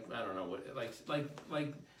more like I don't know what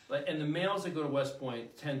like, and the males that go to West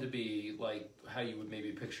Point tend to be like how you would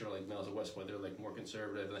maybe picture like males at West Point. They're like more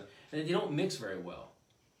conservative, and they don't mix very well.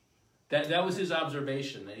 That was his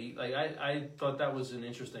observation. That he like I thought that was an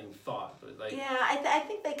interesting thought, but like Yeah, I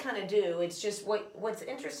think they kind of do. It's just what's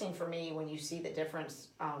interesting for me when you see the difference.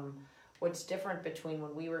 What's different between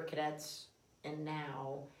when we were cadets and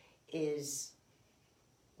now is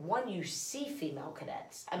one, you see female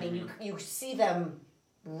cadets. I mean, you see them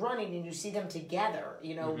running and you see them together.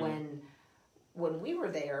 You know, when we were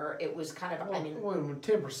there, it was kind of. Well, I mean,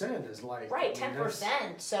 10% is like right,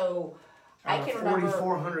 10%. So I can remember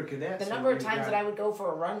 4,400 cadets. the number of times that I would go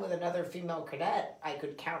for a run with another female cadet. I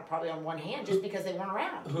could count probably on one hand just because they weren't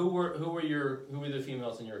around. who were the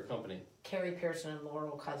females in your company? Carrie Pearson and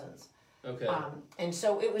Laurel Cousins. Okay. And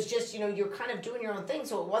so it was just, you're kind of doing your own thing.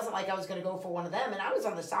 So it wasn't like I was going to go for one of them. And I was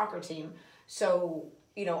on the soccer team. So,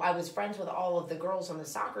 I was friends with all of the girls on the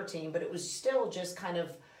soccer team, but it was still just kind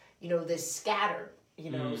of, this scattered,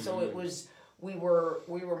 So it was, we were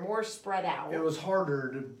more spread out. It was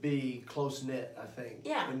harder to be close knit, I think.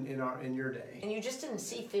 Yeah. In your day. And you just didn't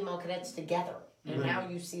see female cadets together. And now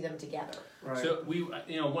you see them together. Right. So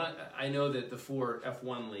I know that the 4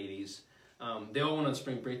 F1 ladies, they all went on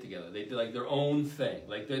spring break together. They did like their own thing.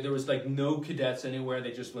 Like there was like no cadets anywhere.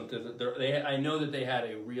 They just went to I know that they had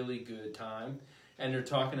a really good time, and they're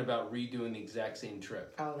talking about redoing the exact same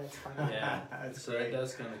trip. Oh, that's funny. Yeah, That's so great.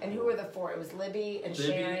 that's kind of. And cool. who were the 4? It was Libby and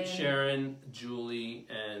Sharon. Sharon, Julie,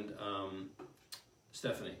 and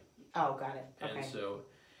Stephanie. Oh, got it. Okay. And so,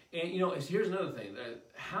 here's another thing.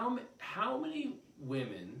 How many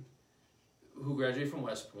women who graduate from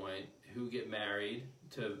West Point who get married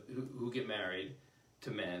to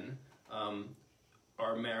men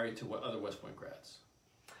are married to other West Point grads?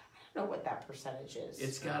 I don't know what that percentage is.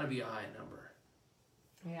 It's got to be a high number.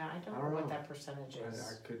 Yeah, I don't know what that percentage is.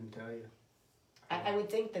 I couldn't tell you. I would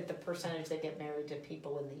think that the percentage that get married to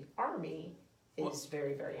people in the Army is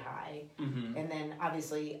very, very high. Mm-hmm. And then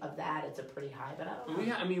obviously of that, it's a pretty high, but I don't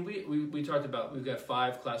know. We talked about, we've got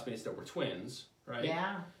 5 classmates that were twins, right?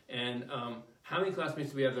 Yeah. And how many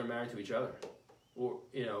classmates do we have that are married to each other? Or,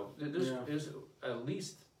 there's at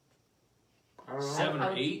least I don't know. 7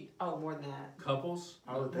 or 8 Oh, more than that. couples.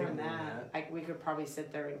 I would More think than more than that. that. We could probably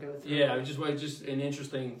sit there and go through. Yeah, just an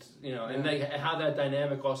interesting, and like how that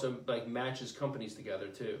dynamic also like matches companies together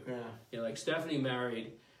too. Yeah. Like Stephanie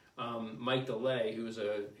married Mike DeLay, who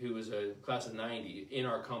was a class of '90 in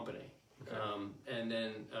our company, Okay. and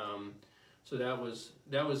then so that was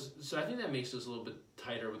so I think that makes us a little bit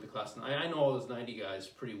tighter with the class. I know all those '90 guys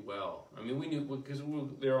pretty well. I mean, we knew because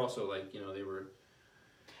they're also like they were.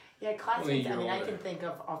 Yeah, classmates. I mean, I older. can think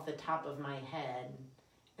of off the top of my head,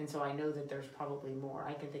 and so I know that there's probably more.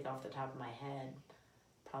 I can think off the top of my head,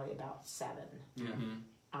 probably about 7. Mm-hmm.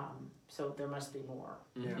 So there must be more.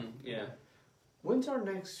 Mm-hmm. Yeah. When's our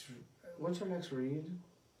next reunion?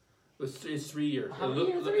 It's 3 years. How many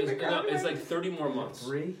years have we been It's graduating? like 30 more months.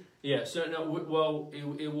 3? Yeah. So no. Well,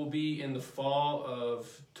 it will be in the fall of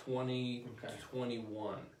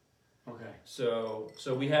 2021. Okay. So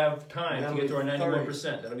we have time That'll to get to our be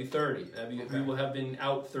 91%. That'll be 30. We will have been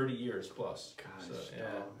out 30 years plus. Gosh, So,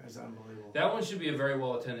 yeah. that's unbelievable. That one should be a very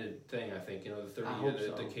well attended thing, I think. The 30 I hope the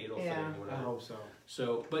so. Cadle Yeah. thing, or I whatever. hope so.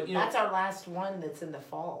 So, but That's our last one that's in the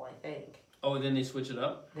fall, I think. oh, and then they switch it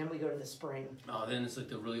up. Then we go to the spring. Oh, then it's like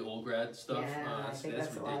the really old grad stuff. Yeah, I think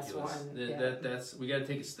that's the last ridiculous. one. That's we got to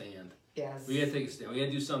take a stand. Yes. We got to take a stand. We got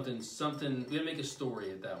to do something. We got to make a story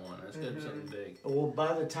at that one. That's got to be something big. Well,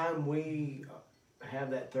 by the time we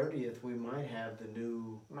have that 30th, we might have the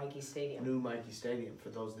new Mikey Stadium. Mikey Stadium. For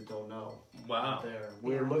those that don't know, Wow. out there,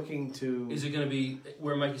 we're looking to. Is it going to be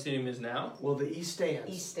where Mikey Stadium is now? Well, the east stands.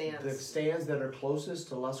 East stands. The stands that are closest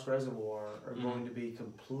to Lusk Reservoir are going to be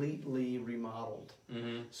completely remodeled,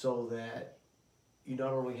 so that you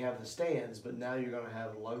not only have the stands, but now you're going to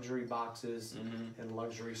have luxury boxes and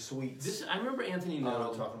luxury suites. I remember Anthony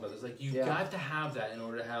Noto talking about this. Like, you got to have that in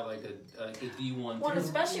order to have like a D1. Well,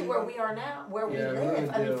 especially where we are now, where we live. really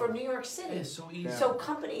I mean, do. for New York City. It's so easy. So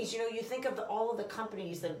companies, you think of all of the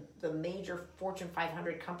companies, the major Fortune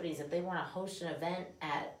 500 companies, if they want to host an event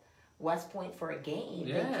at West Point for a game,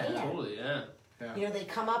 they can. Totally, yeah. They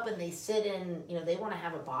come up and they sit in, they want to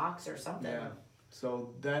have a box or something. Yeah.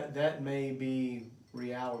 So that may be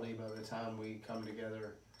reality by the time we come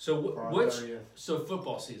together. So for our what's 30th. so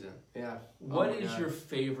football season? Yeah. What Oh my is God. your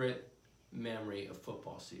favorite memory of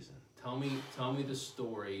football season? Tell me the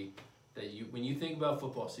story that when you think about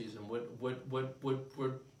football season, what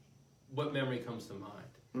memory comes to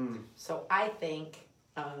mind? So I think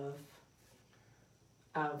of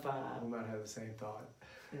We might have the same thought.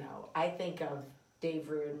 no, I think of Dave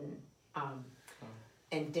Reardon,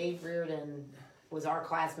 and Dave Reardon was our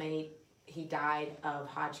classmate. He died of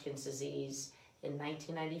Hodgkin's disease in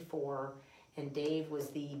 1994, and Dave was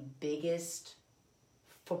the biggest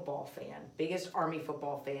Army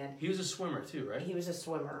football fan. He was a swimmer too, right? He was a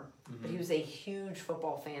swimmer, but he was a huge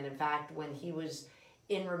football fan. In fact, when he was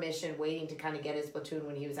in remission, waiting to kind of get his platoon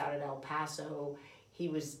when he was out at El Paso,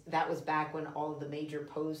 that was back when all of the major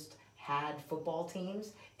posts had football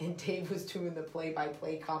teams, and Dave was doing the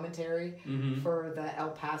play-by-play commentary for the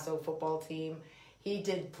El Paso football team. He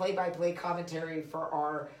did play-by-play commentary for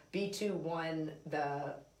our B2 won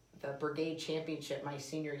the brigade championship my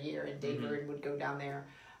senior year, and Dave Reardon would go down there.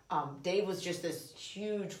 Dave was just this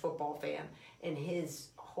huge football fan, and his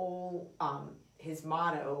whole his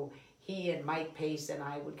motto, he and Mike Pace and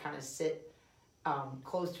I would kind of sit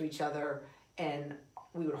close to each other, and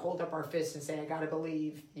we would hold up our fists and say, I gotta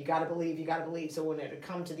believe, you gotta believe, you gotta believe. So when it would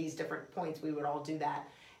come to these different points, we would all do that.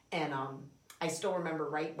 And I still remember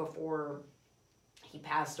right before he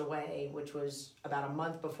passed away, which was about a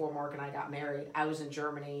month before Mark and I got married, I was in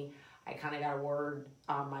Germany. I kind of got a word.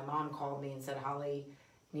 My mom called me and said, Holly,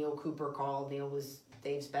 Neil Cooper called. Neil was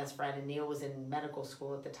Dave's best friend, and Neil was in medical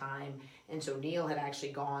school at the time. And so Neil had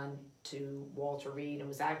actually gone to Walter Reed and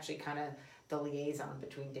was actually kind of the liaison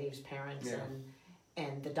between Dave's parents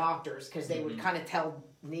and the doctors, because they would kind of tell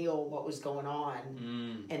Neil what was going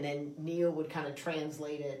on, and then Neil would kind of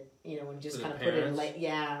translate it, and just kind of put it in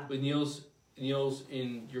With Neil's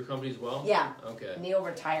in your company as well? Yeah. Okay. Neil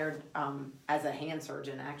retired as a hand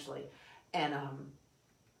surgeon, actually. And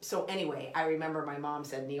so anyway, I remember my mom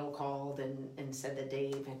said Neil called and said that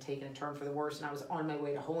Dave had taken a turn for the worse, and I was on my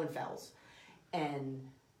way to Hohenfels. And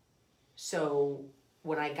so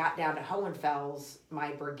when I got down to Hohenfels,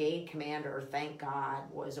 my brigade commander, thank God,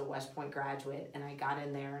 was a West Point graduate. And I got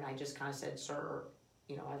in there and I just kind of said, sir,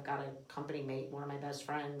 I've got a company mate, one of my best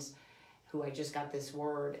friends, who I just got this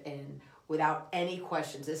word. And without any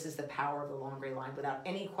questions, this is the power of the Long Gray Line, without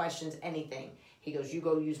any questions, anything, he goes, you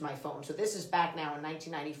go use my phone. So this is back now in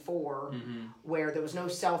 1994, where there was no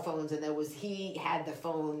cell phones, and he had the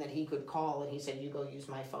phone that he could call, and he said, you go use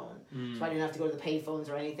my phone. So I didn't have to go to the pay phones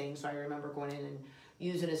or anything. So I remember going in and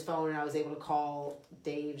using his phone, and I was able to call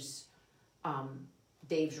Dave's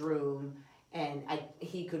room, and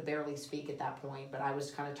he could barely speak at that point, but I was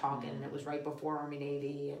kind of talking, and it was right before Army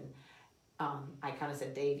Navy, and I kind of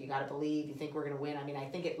said, Dave, you got to believe, you think we're going to win? I mean, I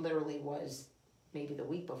think it literally was maybe the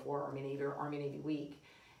week before Army Navy or Army Navy week,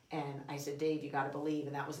 and I said, Dave, you got to believe,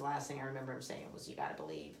 and that was the last thing I remember him saying was, you got to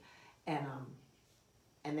believe, and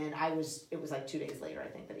then it was like 2 days later, I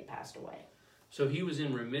think, that he passed away. So he was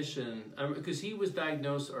in remission, because he was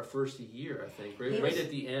diagnosed our first year, I think, right at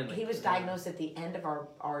the end. He was diagnosed at the end of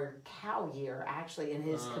our cow year, actually, in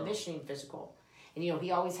his commissioning physical. And,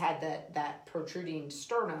 he always had that protruding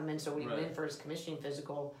sternum, and so when he went in for his commissioning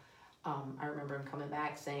physical, I remember him coming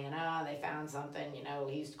back saying, they found something,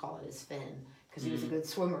 he used to call it his fin, because he was a good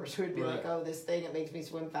swimmer, so he'd be like, this thing, it makes me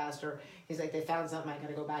swim faster. He's like, they found something, I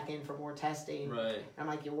gotta go back in for more testing. Right. And I'm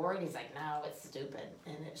like, you're worried? He's like, no, it's stupid.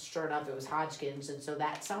 And sure enough, it was Hodgkin's. And so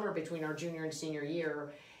that summer between our junior and senior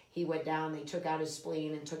year, he went down, they took out his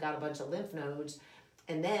spleen and took out a bunch of lymph nodes.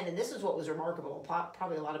 And this is what was remarkable,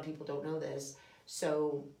 probably a lot of people don't know this,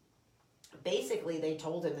 so basically they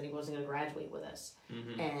told him that he wasn't going to graduate with us.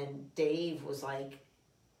 And Dave was like,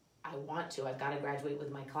 I want to, I've got to graduate with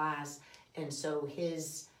my class. And so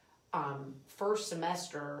his first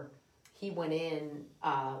semester, he went in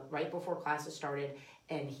right before classes started,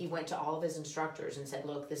 And he went to all of his instructors and said,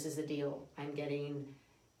 look, this is the deal. I'm getting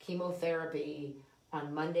chemotherapy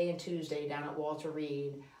on Monday and Tuesday down at Walter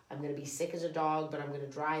Reed. I'm going to be sick as a dog, but I'm going to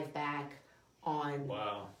drive back on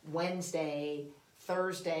Wednesday.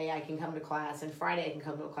 Thursday I can come to class, and Friday I can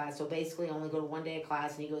come to a class. So basically only go to one day of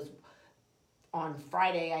class. And he goes, on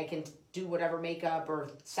Friday I can do whatever makeup, or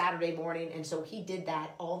Saturday morning. And so he did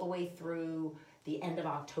that all the way through the end of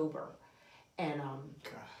October.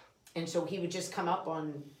 And so he would just come up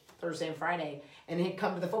on Thursday and Friday, and he'd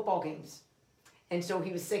come to the football games. And so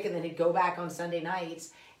he was sick, and then he'd go back on Sunday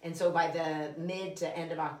nights. And so by the mid to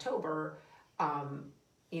end of October,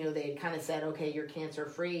 they had kind of said, okay, you're cancer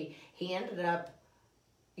free. He ended up,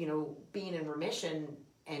 being in remission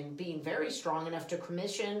and being very strong enough to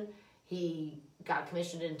commission. He got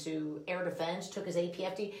commissioned into air defense, took his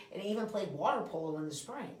APFD, and he even played water polo in the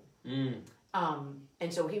spring.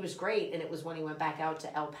 And so he was great. And it was when he went back out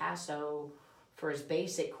to El Paso for his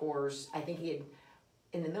basic course. I think he had,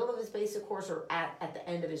 in the middle of his basic course or at the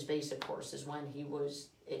end of his basic course is when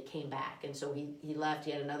it came back. And so he left,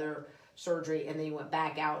 he had another surgery, and then he went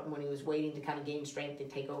back out. And when he was waiting to kind of gain strength and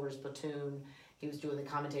take over his platoon, he was doing the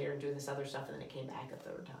commentator and doing this other stuff, and then it came back a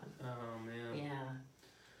third time. Oh, man. Yeah.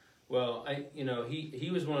 Well, he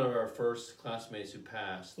was one of our first classmates who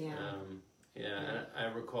passed. Yeah. And I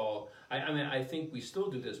recall, I think we still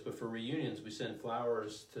do this, but for reunions, we send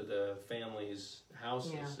flowers to the families'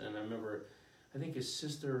 houses. Yeah. And I remember, I think his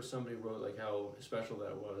sister or somebody wrote like how special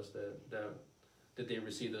that was, that they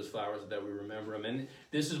received those flowers, that we remember them. And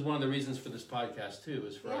this is one of the reasons for this podcast too,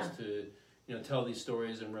 is for us to, tell these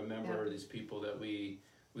stories and remember these people that we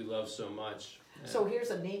love so much. So here's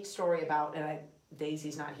a neat story about, and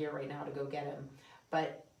Daisy's not here right now to go get him,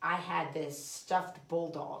 but I had this stuffed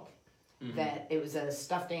bulldog. Mm-hmm. That it was a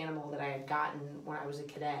stuffed animal that I had gotten when I was a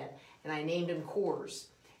cadet, and I named him Coors.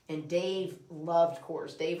 And Dave loved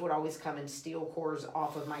Coors. Dave would always come and steal Coors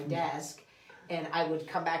off of my desk, and I would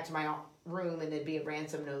come back to my room, and there'd be a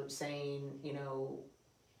ransom note saying,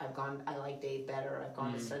 I like Dave better. I've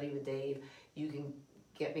gone to study with Dave. You can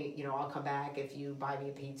get me, I'll come back if you buy me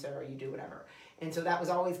a pizza or you do whatever. And so that was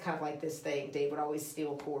always kind of like this thing. Dave would always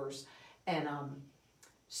steal Coors. And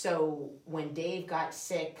so when Dave got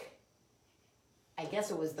sick, I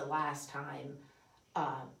guess it was the last time,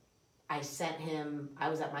 I sent him, I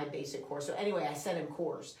was at my basic course. So anyway, I sent him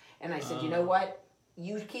Coors. And I said, you know what?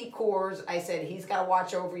 You keep Coors. I said, he's got to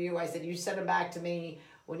watch over you. I said, you send him back to me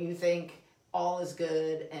when you think all is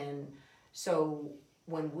good. And so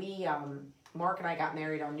when we, Mark and I got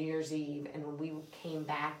married on New Year's Eve, and when we came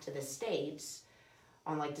back to the States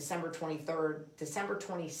on like December 23rd, December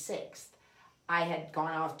 26th, I had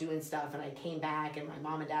gone off doing stuff, and I came back, and my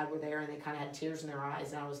mom and dad were there, and they kind of had tears in their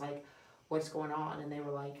eyes, and I was like, what's going on? And they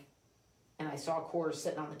were like, and I saw Coors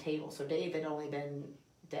sitting on the table. So Dave had only been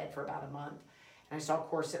dead for about a month, and I saw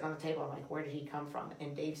Coors sitting on the table. I'm like, where did he come from?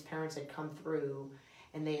 And Dave's parents had come through,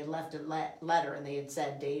 and they had left a letter, and they had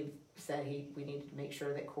said, Dave said we needed to make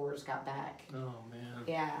sure that Coors got back. Oh, man.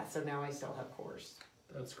 Yeah, so now I still have Coors.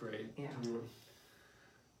 That's great. Yeah.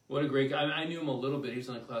 What a great guy. I knew him a little bit. He was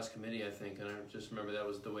on the class committee, I think, and I just remember that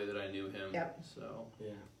was the way that I knew him. Yep. So. Yeah.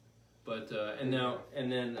 But, and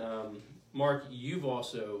then, Mark, you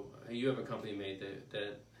have a company mate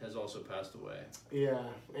that has also passed away. Yeah,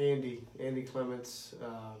 Andy Clements.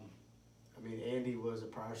 Andy was a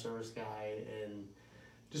prior service guy, and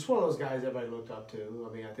just one of those guys everybody looked up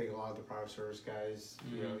to. I think a lot of the prior service guys,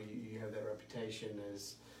 you have that reputation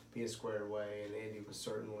as being squared away, and Andy was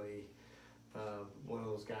certainly one of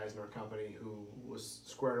those guys in our company who was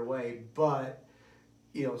squared away. But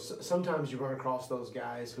sometimes you run across those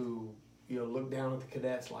guys who look down at the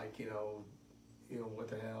cadets like what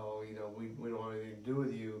the hell, we don't want anything to do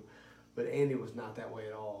with you. But Andy was not that way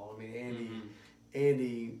at all.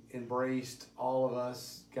 Andy embraced all of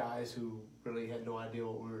us guys who really had no idea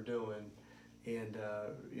what we were doing, and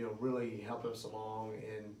really helped us along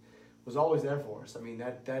and was always there for us.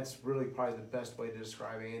 That's really probably the best way to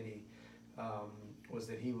describe Andy. Was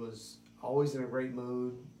that he was always in a great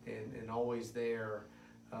mood and always there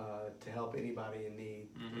to help anybody in need.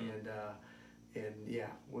 And yeah,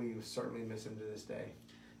 we certainly miss him to this day.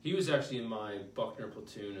 He was actually in my Buckner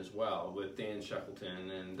platoon as well with Dan Shackleton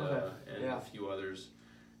and a few others.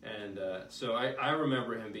 And so I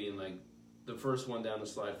remember him being like the first one down the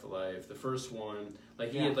slide for life, the first one,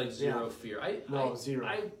 like he had like zero fear. Zero.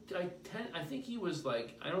 I think he was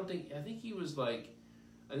like, I think he was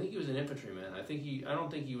an infantryman. I don't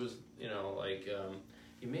think he was,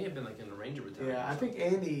 he may have been like in the Ranger Battalion. Yeah, I think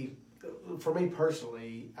Andy, for me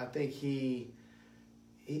personally, I think he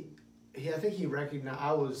I think he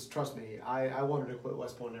recognized. Trust me, I wanted to quit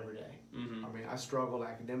West Point every day. Mm-hmm. I mean, I struggled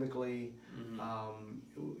academically,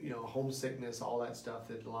 Mm-hmm. Homesickness, all that stuff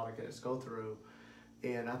that a lot of kids go through,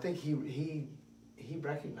 and I think he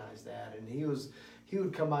recognized that, and he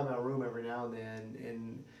would come by my room every now and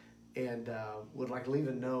then, and would like leave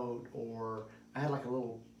a note, or I had like a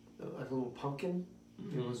little pumpkin.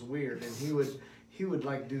 Mm-hmm. It was weird, and he would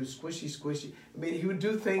like do squishy. I mean, he would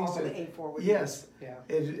do things. All the A4 would Yes. Yeah.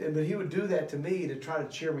 But he would do that to me to try to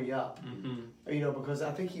cheer me up. Mm-hmm. Because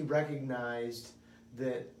I think he recognized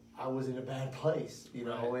that I was in a bad place.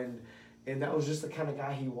 Right. And that was just the kind of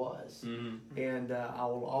guy he was. Mm-hmm. And I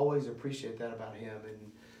will always appreciate that about him.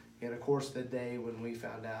 And of course, the day when we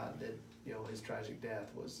found out that his tragic death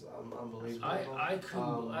was unbelievable. I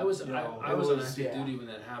couldn't. I it was on was- active yeah. duty when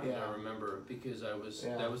that happened. Yeah. I remember because I was.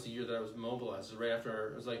 Yeah. That was the year that I was mobilized. It was right after.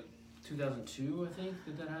 It was like 2002, I think.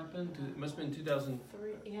 Did that happen? It must have been 2002,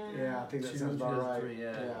 3, yeah. Yeah, I think that sounds about right. 2003.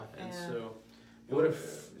 Yeah. Yeah. And Yeah. so,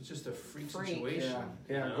 it's just a freak situation.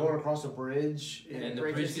 Yeah, you know? going across a bridge. And the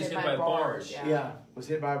Bridge bridge is gets hit hit by by a barge, barge. yeah. Yeah, was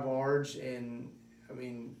hit by a barge, and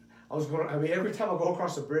every time I go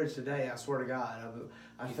across the bridge today, I swear to God,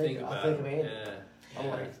 I You think about of it. Andy. Yeah. I'm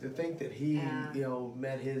like, to think that he, Yeah.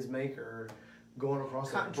 met his maker going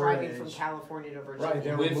across that Driving bridge. from California to Virginia. Right,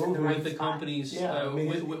 they were With, moving the with right the spot. company's, Yeah, I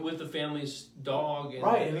mean, with the family's dog. And,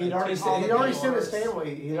 Right, and he'd already tasted sent, the he'd already sent his cars.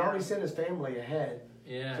 family. He'd already sent his family ahead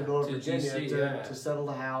Yeah, to go to Virginia DC, to settle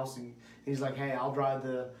the house, and he's like, "Hey, I'll drive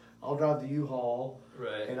the U-Haul,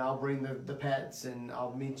 Right. and I'll bring the pets, and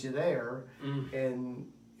I'll meet you there." Mm.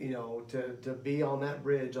 And to be on that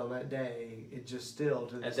bridge on that day, it just still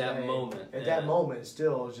to this that day, moment, At yeah. that moment,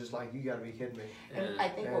 still is just like, you got to be kidding me. And I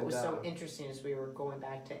think what was so And, interesting is we were going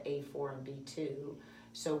back to A4 and B2.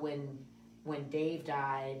 So when Dave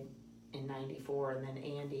died in '94, and then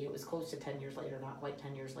Andy, it was close to 10 years later, not quite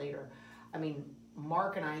 10 years later. I mean,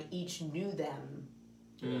 Mark and I each knew them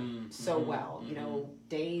so well.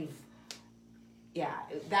 Dave. Yeah,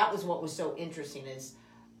 that was what was so interesting is.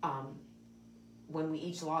 When we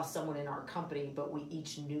each lost someone in our company, but we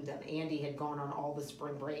each knew them. Andy had gone on all the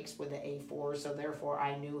spring breaks with the A4, so therefore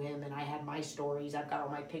I knew him, and I had my stories. I've got all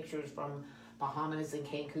my pictures from Bahamas and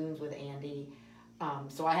Cancun's with Andy.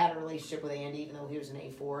 So I had a relationship with Andy, even though he was an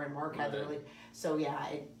A4, and Mark had the Right. So yeah,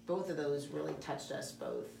 both of those really touched us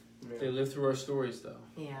both. They lived through our stories, though.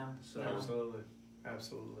 Yeah. So Absolutely.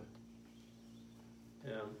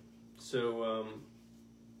 yeah. So I was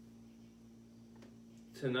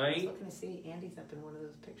tonight, looking to see Andy's up in one of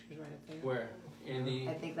those pictures right up there. where Andy?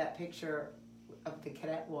 I think that picture of the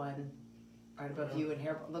cadet one, right above you and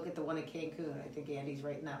hair. Look at the one in Cancun. I think Andy's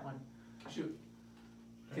right in that one. Shoot.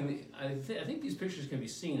 I think these pictures can be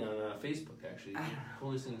seen on Facebook. Actually, I don't know.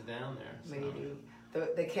 pull these things down there. So. Maybe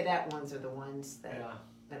the cadet ones are the ones that Yeah.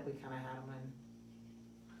 that we kind of had them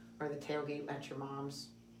in, or the tailgate at your mom's.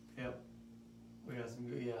 Yep. We got some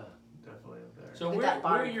good, definitely up there. So Look at where that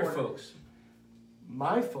bottom are your corner. folks?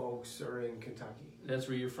 My folks are in Kentucky. That's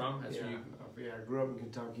where you're from. That's yeah. where you. I grew up in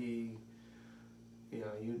Kentucky.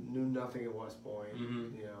 You knew nothing at West Point.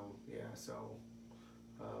 Mhm. So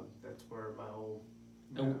that's where my whole.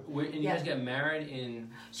 And you Yeah. guys got married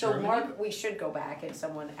in So Germany? Mark, we should go back and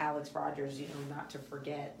someone, Alex Rogers, not to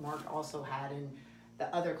forget. Mark also had, and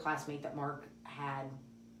the other classmate that Mark had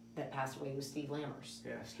that passed away was Steve Lammers.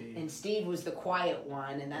 Yeah, Steve. And Steve was the quiet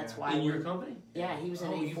one, and that's Yeah. why. in your company? Yeah, he was in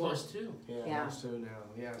Oh, you've A4. lost two. Yeah. those two now.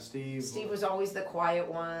 Yeah, Steve. Steve was always the quiet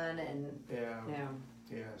one, and Yeah.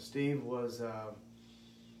 yeah, Steve was.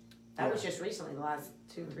 that was just recently, the last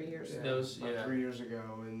 2-3 years. Yeah, Those- about yeah. 3 years ago,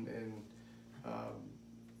 and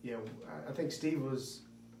I think Steve was.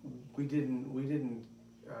 We didn't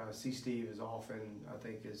see Steve as often, I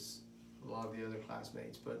think, as a lot of the other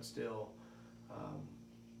classmates, but still,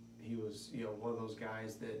 he was one of those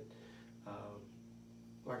guys that,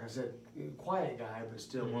 like I said, quiet guy, but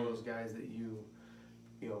still one of those guys that you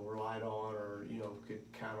relied on, or could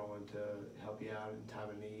count on to help you out in time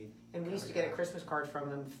of need. And we used to get a Christmas card from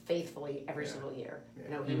him faithfully every Yeah. single year.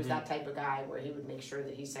 Yeah. He was that type of guy where he would make sure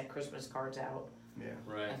that he sent Christmas cards out, Yeah,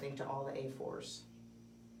 I Right. think, to all the A4s.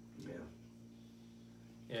 yeah.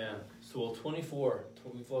 Yeah. So 24.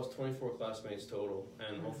 We've lost 24 classmates total,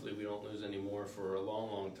 and hopefully we don't lose any more for a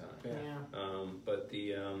long, long time. Yeah. But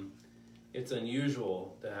it's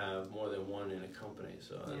unusual to have more than one in a company,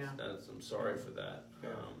 so I'm sorry for that. Yeah.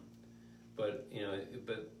 But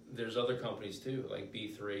there's other companies too, like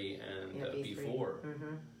B3 and B4.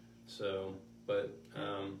 Mm-hmm. So, but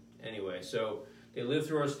anyway, so they live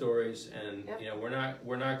through our stories, and Yep. we're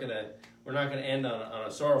not gonna end on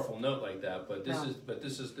a sorrowful note like that. But this No.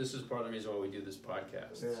 is part of the reason why we do this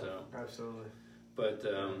podcast. Yeah, So, absolutely. but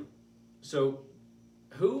So,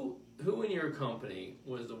 who in your company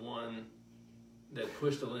was the one that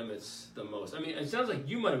pushed the limits the most? I mean, it sounds like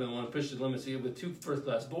you might have been the one that pushed the limits with 2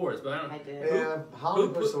 first-class boards, but I don't. I did. Yeah, Holly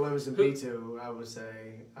pushed the limits in B2, I would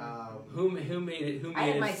say. Who made it? Who made I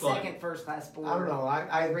had it my fun? second first class board. I don't know.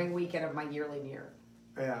 I ring weekend of my yearly year.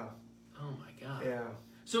 yeah, Oh my god. yeah.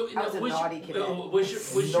 So I was a naughty kid.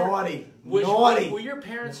 Naughty. Were your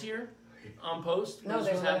parents here on post? when No, this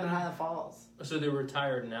they was were in happening? Highland Falls. So they were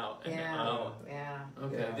retired and out. Yeah. Oh, Yeah.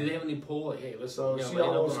 okay. Yeah. Did they have any pull? Like, hey, let's. So you know, she line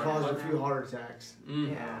up almost on our- caused a few heart attacks.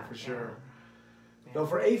 Yeah. For sure. Yeah. No,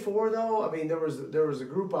 for A4 though, I mean there was a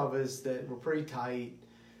group of us that were pretty tight.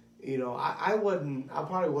 You know, I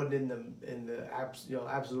probably wasn't in the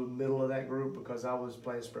absolute middle of that group because I was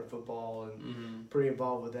playing sprint football and pretty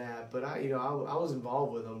involved with that. But I was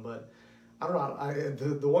involved with them. But I don't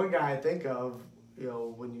know. The one guy I think of,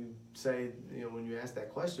 when you say, when you ask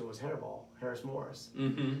that question, was Hairball, Harris Morris.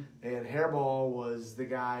 Mm-hmm. And Hairball was the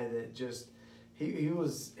guy that just he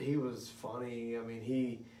was funny. I mean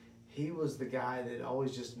he was the guy that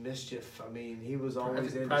always just mischief. I mean, he was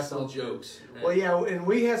always into practical something. jokes. Well, yeah, and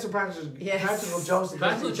we had some practical jokes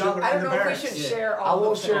against each other. I in don't the know if we barracks. should Yeah. share I all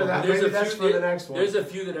won't of share them. that. Maybe that's for the next one. There's a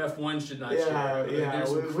few that F1 should not share. Yeah. There's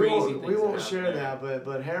some We crazy won't, things we won't that share happen that,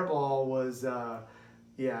 but Hairball was,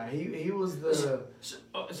 he was the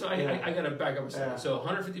So I got to back up a second. Yeah. So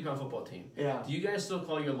 150-pound football team. yeah. Do you guys still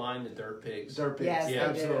call your line the Dirt Pigs? Dirt Pigs. Yes, Yeah.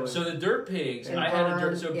 they do. absolutely. So the Dirt Pigs, And I had a Bern,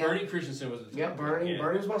 dirt. So yeah. Bernie Christensen was the Yeah, Bernie.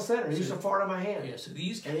 Bernie was my center. He used to fart on my hand. Yeah. So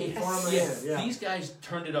these And he guys, farmed my hand. Yeah. these guys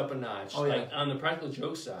turned it up a notch. Oh, yeah. Like on the practical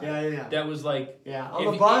joke side. Yeah. That was like. Yeah. On If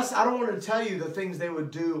the it- bus, I don't want to tell you the things they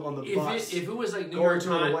would do on the bus. If it was like New Going York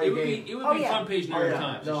to an Times, away it would game. be Oh, yeah. front page New Oh, York yeah.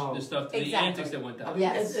 Times. No. The stuff, the Exactly. antics that went down. I mean,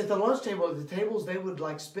 Yes. at the lunch table, at the tables, they would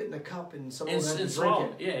like spit in a cup and someone And would have to and drink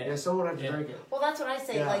swallow, it. yeah. Someone would have to Yeah. drink it. Well, that's what I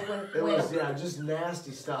say. Yeah. Like It when was just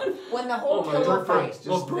nasty stuff. when the whole Oh, my pillow Dirt fight. fights,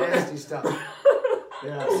 just nasty stuff.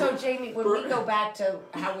 Yeah. So Jamie, when we go back to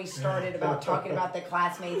how we started about talking about the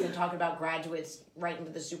classmates and talking about graduates right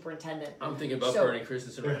into the superintendent. I'm thinking about So- Bernie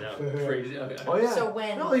Christensen right now. Crazy. Okay. Oh yeah. So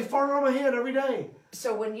when- no, he farted on my hand every day.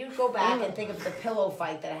 So when you go back and think of the pillow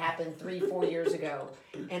fight that happened 3-4 years ago,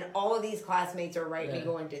 and all of these classmates are writing me Yeah.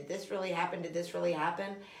 going, did this really happen? Did this really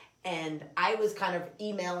happen? And I was kind of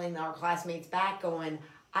emailing our classmates back going,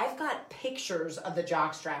 I've got pictures of the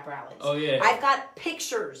jockstrap rallies. Oh, yeah. I've got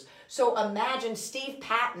pictures. So imagine Steve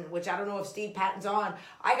Patton, which I don't know if Steve Patton's on.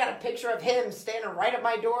 I got a picture of him standing right at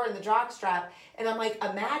my door in the jockstrap. And I'm like,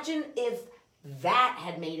 imagine if that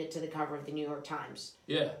had made it to the cover of the New York Times.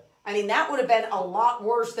 Yeah. I mean, that would have been a lot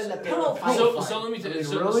worse than the pillow fight. So let me tell you. I mean,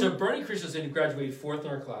 So, really? so Bernie Christensen graduated 4th in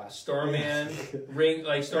our class. Starman,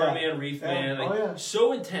 Starman, Reef Yeah. Man. Like, Oh, yeah.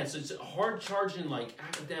 so intense. It's hard charging like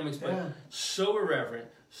academics, but Yeah. so irreverent,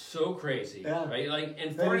 so crazy. Yeah. Right? Like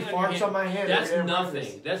and Then he farting farts on my hand That's every day at nothing.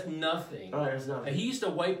 breakfast. That's nothing. All right, it's not. And he used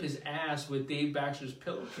to wipe his ass with Dave Baxter's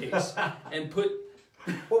pillowcase and put.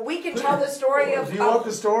 Well, we can tell the story of. Do you want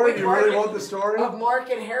the story? with Do you really Mark want the story? Of Mark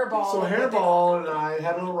and Hairball. So and Hairball and I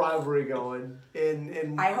had a little rivalry going.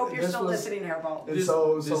 I hope you're this still was- listening, Hairball. And This-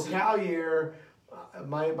 so this is- Cal year,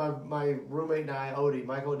 my roommate and I, Odie,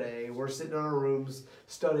 Michael Day, we're sitting in our rooms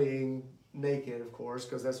studying naked, of course,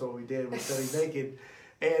 because that's what we did. We studied naked.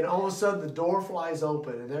 And all of a sudden the door flies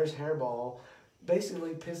open and there's Hairball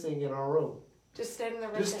basically pissing in our room. Just standing there.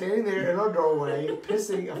 right Just there. standing there in our doorway,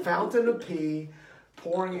 pissing, a fountain of pee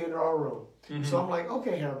pouring into our room. So I'm like,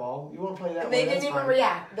 okay, Hairball, you want to play that And way? they didn't That's even fine.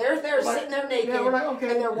 react. They're Like, sitting there naked. yeah, we're like, okay,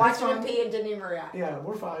 and they're that's watching him fine. pee and didn't even react. Yeah,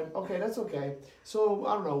 we're fine. Okay, that's okay. So,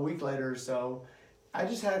 I don't know, a week later or so, I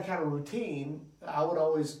just had a kind of routine. I would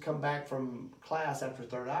always come back from class after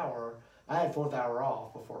third hour. I had fourth hour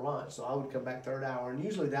off before lunch, so I would come back third hour, and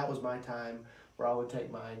usually that was my time where I would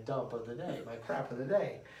take my dump of the day, my crap of the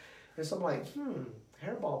day. And so I'm like,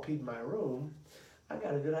 Hairball peed in my room. I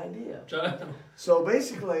got a good idea. So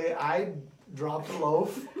basically, I dropped a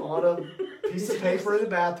loaf on a piece of paper in the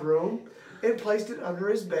bathroom and placed it under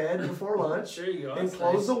his bed before lunch. There you go. And That's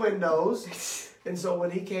closed nice. the windows. And so when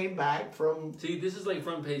he came back from See, this is like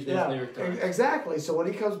front page New yeah, York Times. exactly. So when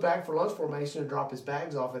he comes back for lunch formation and drop his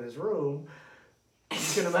bags off in his room, you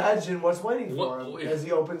can imagine what's waiting for him What- as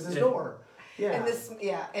he opens his door. Yeah. And this, and then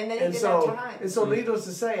he And didn't so, have time. and so, needless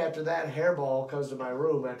to say, after that, Hairball comes to my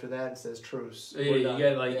room after that and says, "Truce." Yeah, We're you done."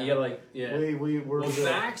 got like, Yeah. you got like, yeah. We're Well, good.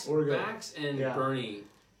 Bax, We're good. Bax and Yeah. Bernie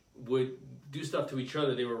would do stuff to each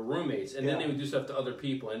other. They were roommates, and then Yeah. they would do stuff to other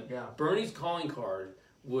people. And Yeah. Bernie's calling card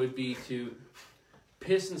would be to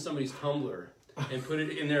piss in somebody's tumbler and put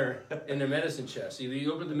it in their medicine chest. So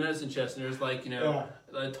you open the medicine chest and there's like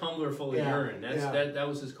a tumbler full of urine. That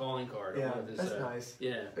was his calling card. Yeah, His, that's nice.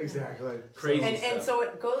 Yeah, Exactly. crazy And stuff. so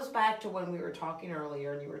it goes back to when we were talking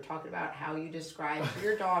earlier, and you were talking about how you describe to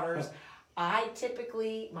your daughters.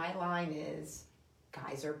 My line is,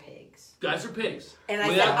 guys are pigs. Guys are pigs. And I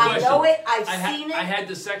Without said, I question. know it, I've seen it. I had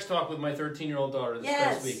the sex talk with my 13-year-old daughter this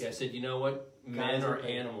Yes. past week. I said, you know what? Men Guys are are pigs.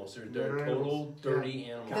 animals. They're Men are total animals. dirty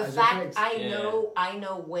animals. The Guys are fact pigs. I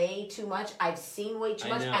know way too much. I've seen way too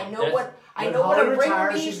I much. know. I know That's- what When a Holly ringer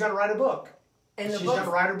retires, means. she's going to write a book. And the She's book, going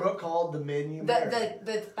to write a book called The Men You Marry.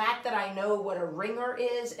 the fact that I know what a ringer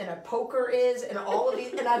is and a poker is and all of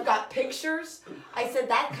these, and I've got pictures. I said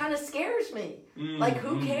that kind of scares me. Like,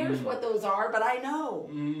 who cares what those are? But I know.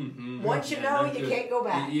 Once you know, you can't go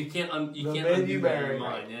back. You can't The can't men undo you that in marry. your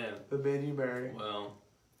mind. Yeah. The Men You Marry. Well,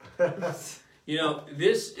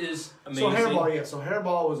 this is amazing. So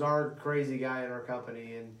Hairball was our crazy guy in our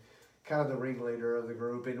company and kind of the ringleader of the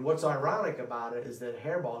group. And what's ironic about it is that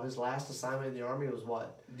Hairball, his last assignment in the Army was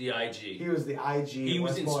what? The IG. He was the IG. He at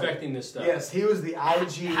was West Point. inspecting this stuff. Yes, he was the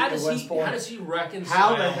IG How at does West Point. How does he reconcile?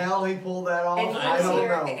 How the hell he pulled that off? And he I was don't here,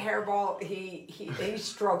 know. Hairball. He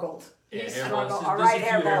struggled. Yeah, He Hairball, struggled. this All is right, to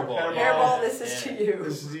you, Hairball. Hairball. Hairball, this is to you.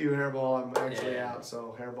 This is to you, Hairball. I'm actually Yeah. out,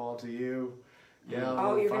 so Hairball to you. Yeah.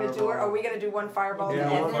 Oh, you're gonna do it? Are we gonna do one fireball? Yeah,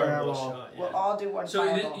 and one then fireball. shot, yeah. We'll all do one So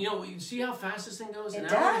fireball. you see how fast this thing goes? It An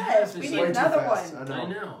hour and a half does. is We like- need Way too another fast. one. I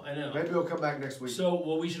know. Maybe we'll come back next week. So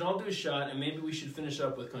what we should all do is shot, and maybe we should finish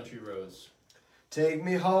up with Country Roads. Take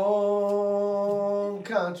me home,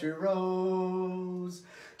 country roads,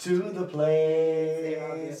 to the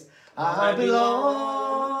place I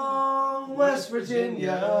belong, West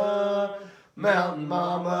Virginia, Mountain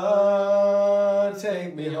Mama,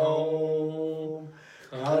 take me home,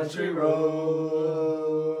 country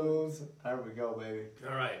roads. There we go, baby.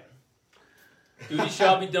 All right. Duty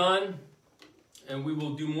shall be done, and we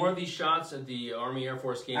will do more of these shots at the Army Air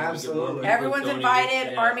Force game. Absolutely. Everyone's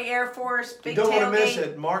invited. Yeah. Army Air Force, big Don't want to miss tailgate.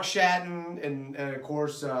 it. Mark Shatton and of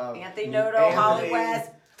course Anthony Noto, Holly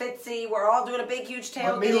West, Fitzy. We're all doing a big, huge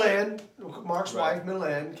tailgate. Milan, Mark's Right. wife,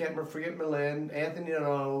 Milan. Can't forget Milan. Anthony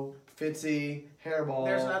Noto, Fitzy, Hairball.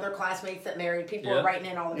 There's other classmates that married. People Yeah. are writing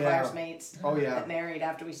in all the Yeah. classmates Oh yeah, that married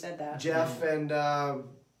after we said that. Jeff and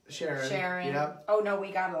Sharon. Sharon. Yep. Oh no,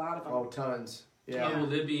 we got a lot of them. Oh, tons. Yeah. Oh,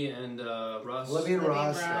 Libby and Russ. Libby and Libby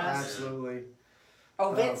Russ, and Russ. absolutely.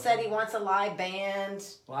 Oh, Vince said he wants a live band.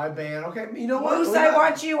 Live band. Okay, you know what? Moose, We I got-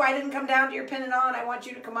 want you. I didn't come down to your pin and on. I want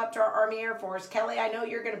you to come up to our Army Air Force. Kelly, I know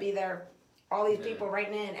you're going to be there. All these people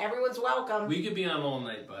writing in. Everyone's welcome. We could be on all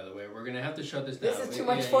night, by the way. We're gonna have to shut this down. This is too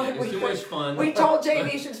much fun. It's too much fun. We told Jamie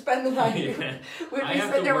he should spend the night. Yeah. We'd I be have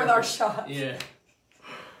sitting to there with work- our shots. Yeah.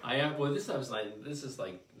 I have. Well, this is like.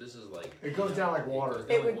 It goes down like water.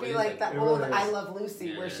 It would be like that It old really is. I Love Lucy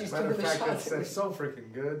Yeah. where she's Matter doing of the fact, shots. that's so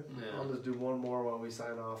freaking good. Yeah. I'll just do one more while we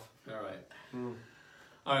sign off. All right.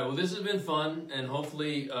 All right. Well, this has been fun, and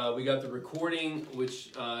hopefully we got the recording,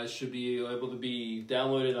 which should be able to be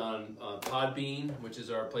downloaded on Podbean, which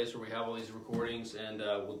is our place where we have all these recordings, and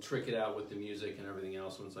we'll trick it out with the music and everything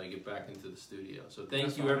else once I get back into the studio. So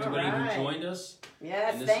thank you, everybody All right. who joined us.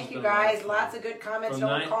 Yes, And this thank has you been a lot of guys. fun. Lots of good comments. From No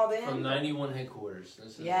one nine- called in. From 91 headquarters.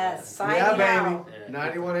 This is, Yes, signing Yeah, baby. out. Yeah.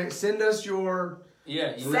 91. Send us your.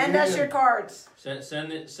 Yeah. You Send us your cards.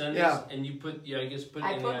 send it. Send Yeah. us, and you put. Yeah, I guess put.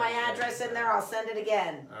 I in put the my address in there. I'll send it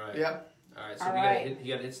again. All right. Yep. All right. So All we right.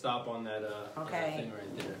 you gotta hit stop on that. On Okay. that thing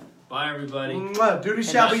right there. Bye, everybody. Mwah, duty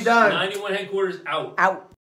shall be done. 91 headquarters out. Out.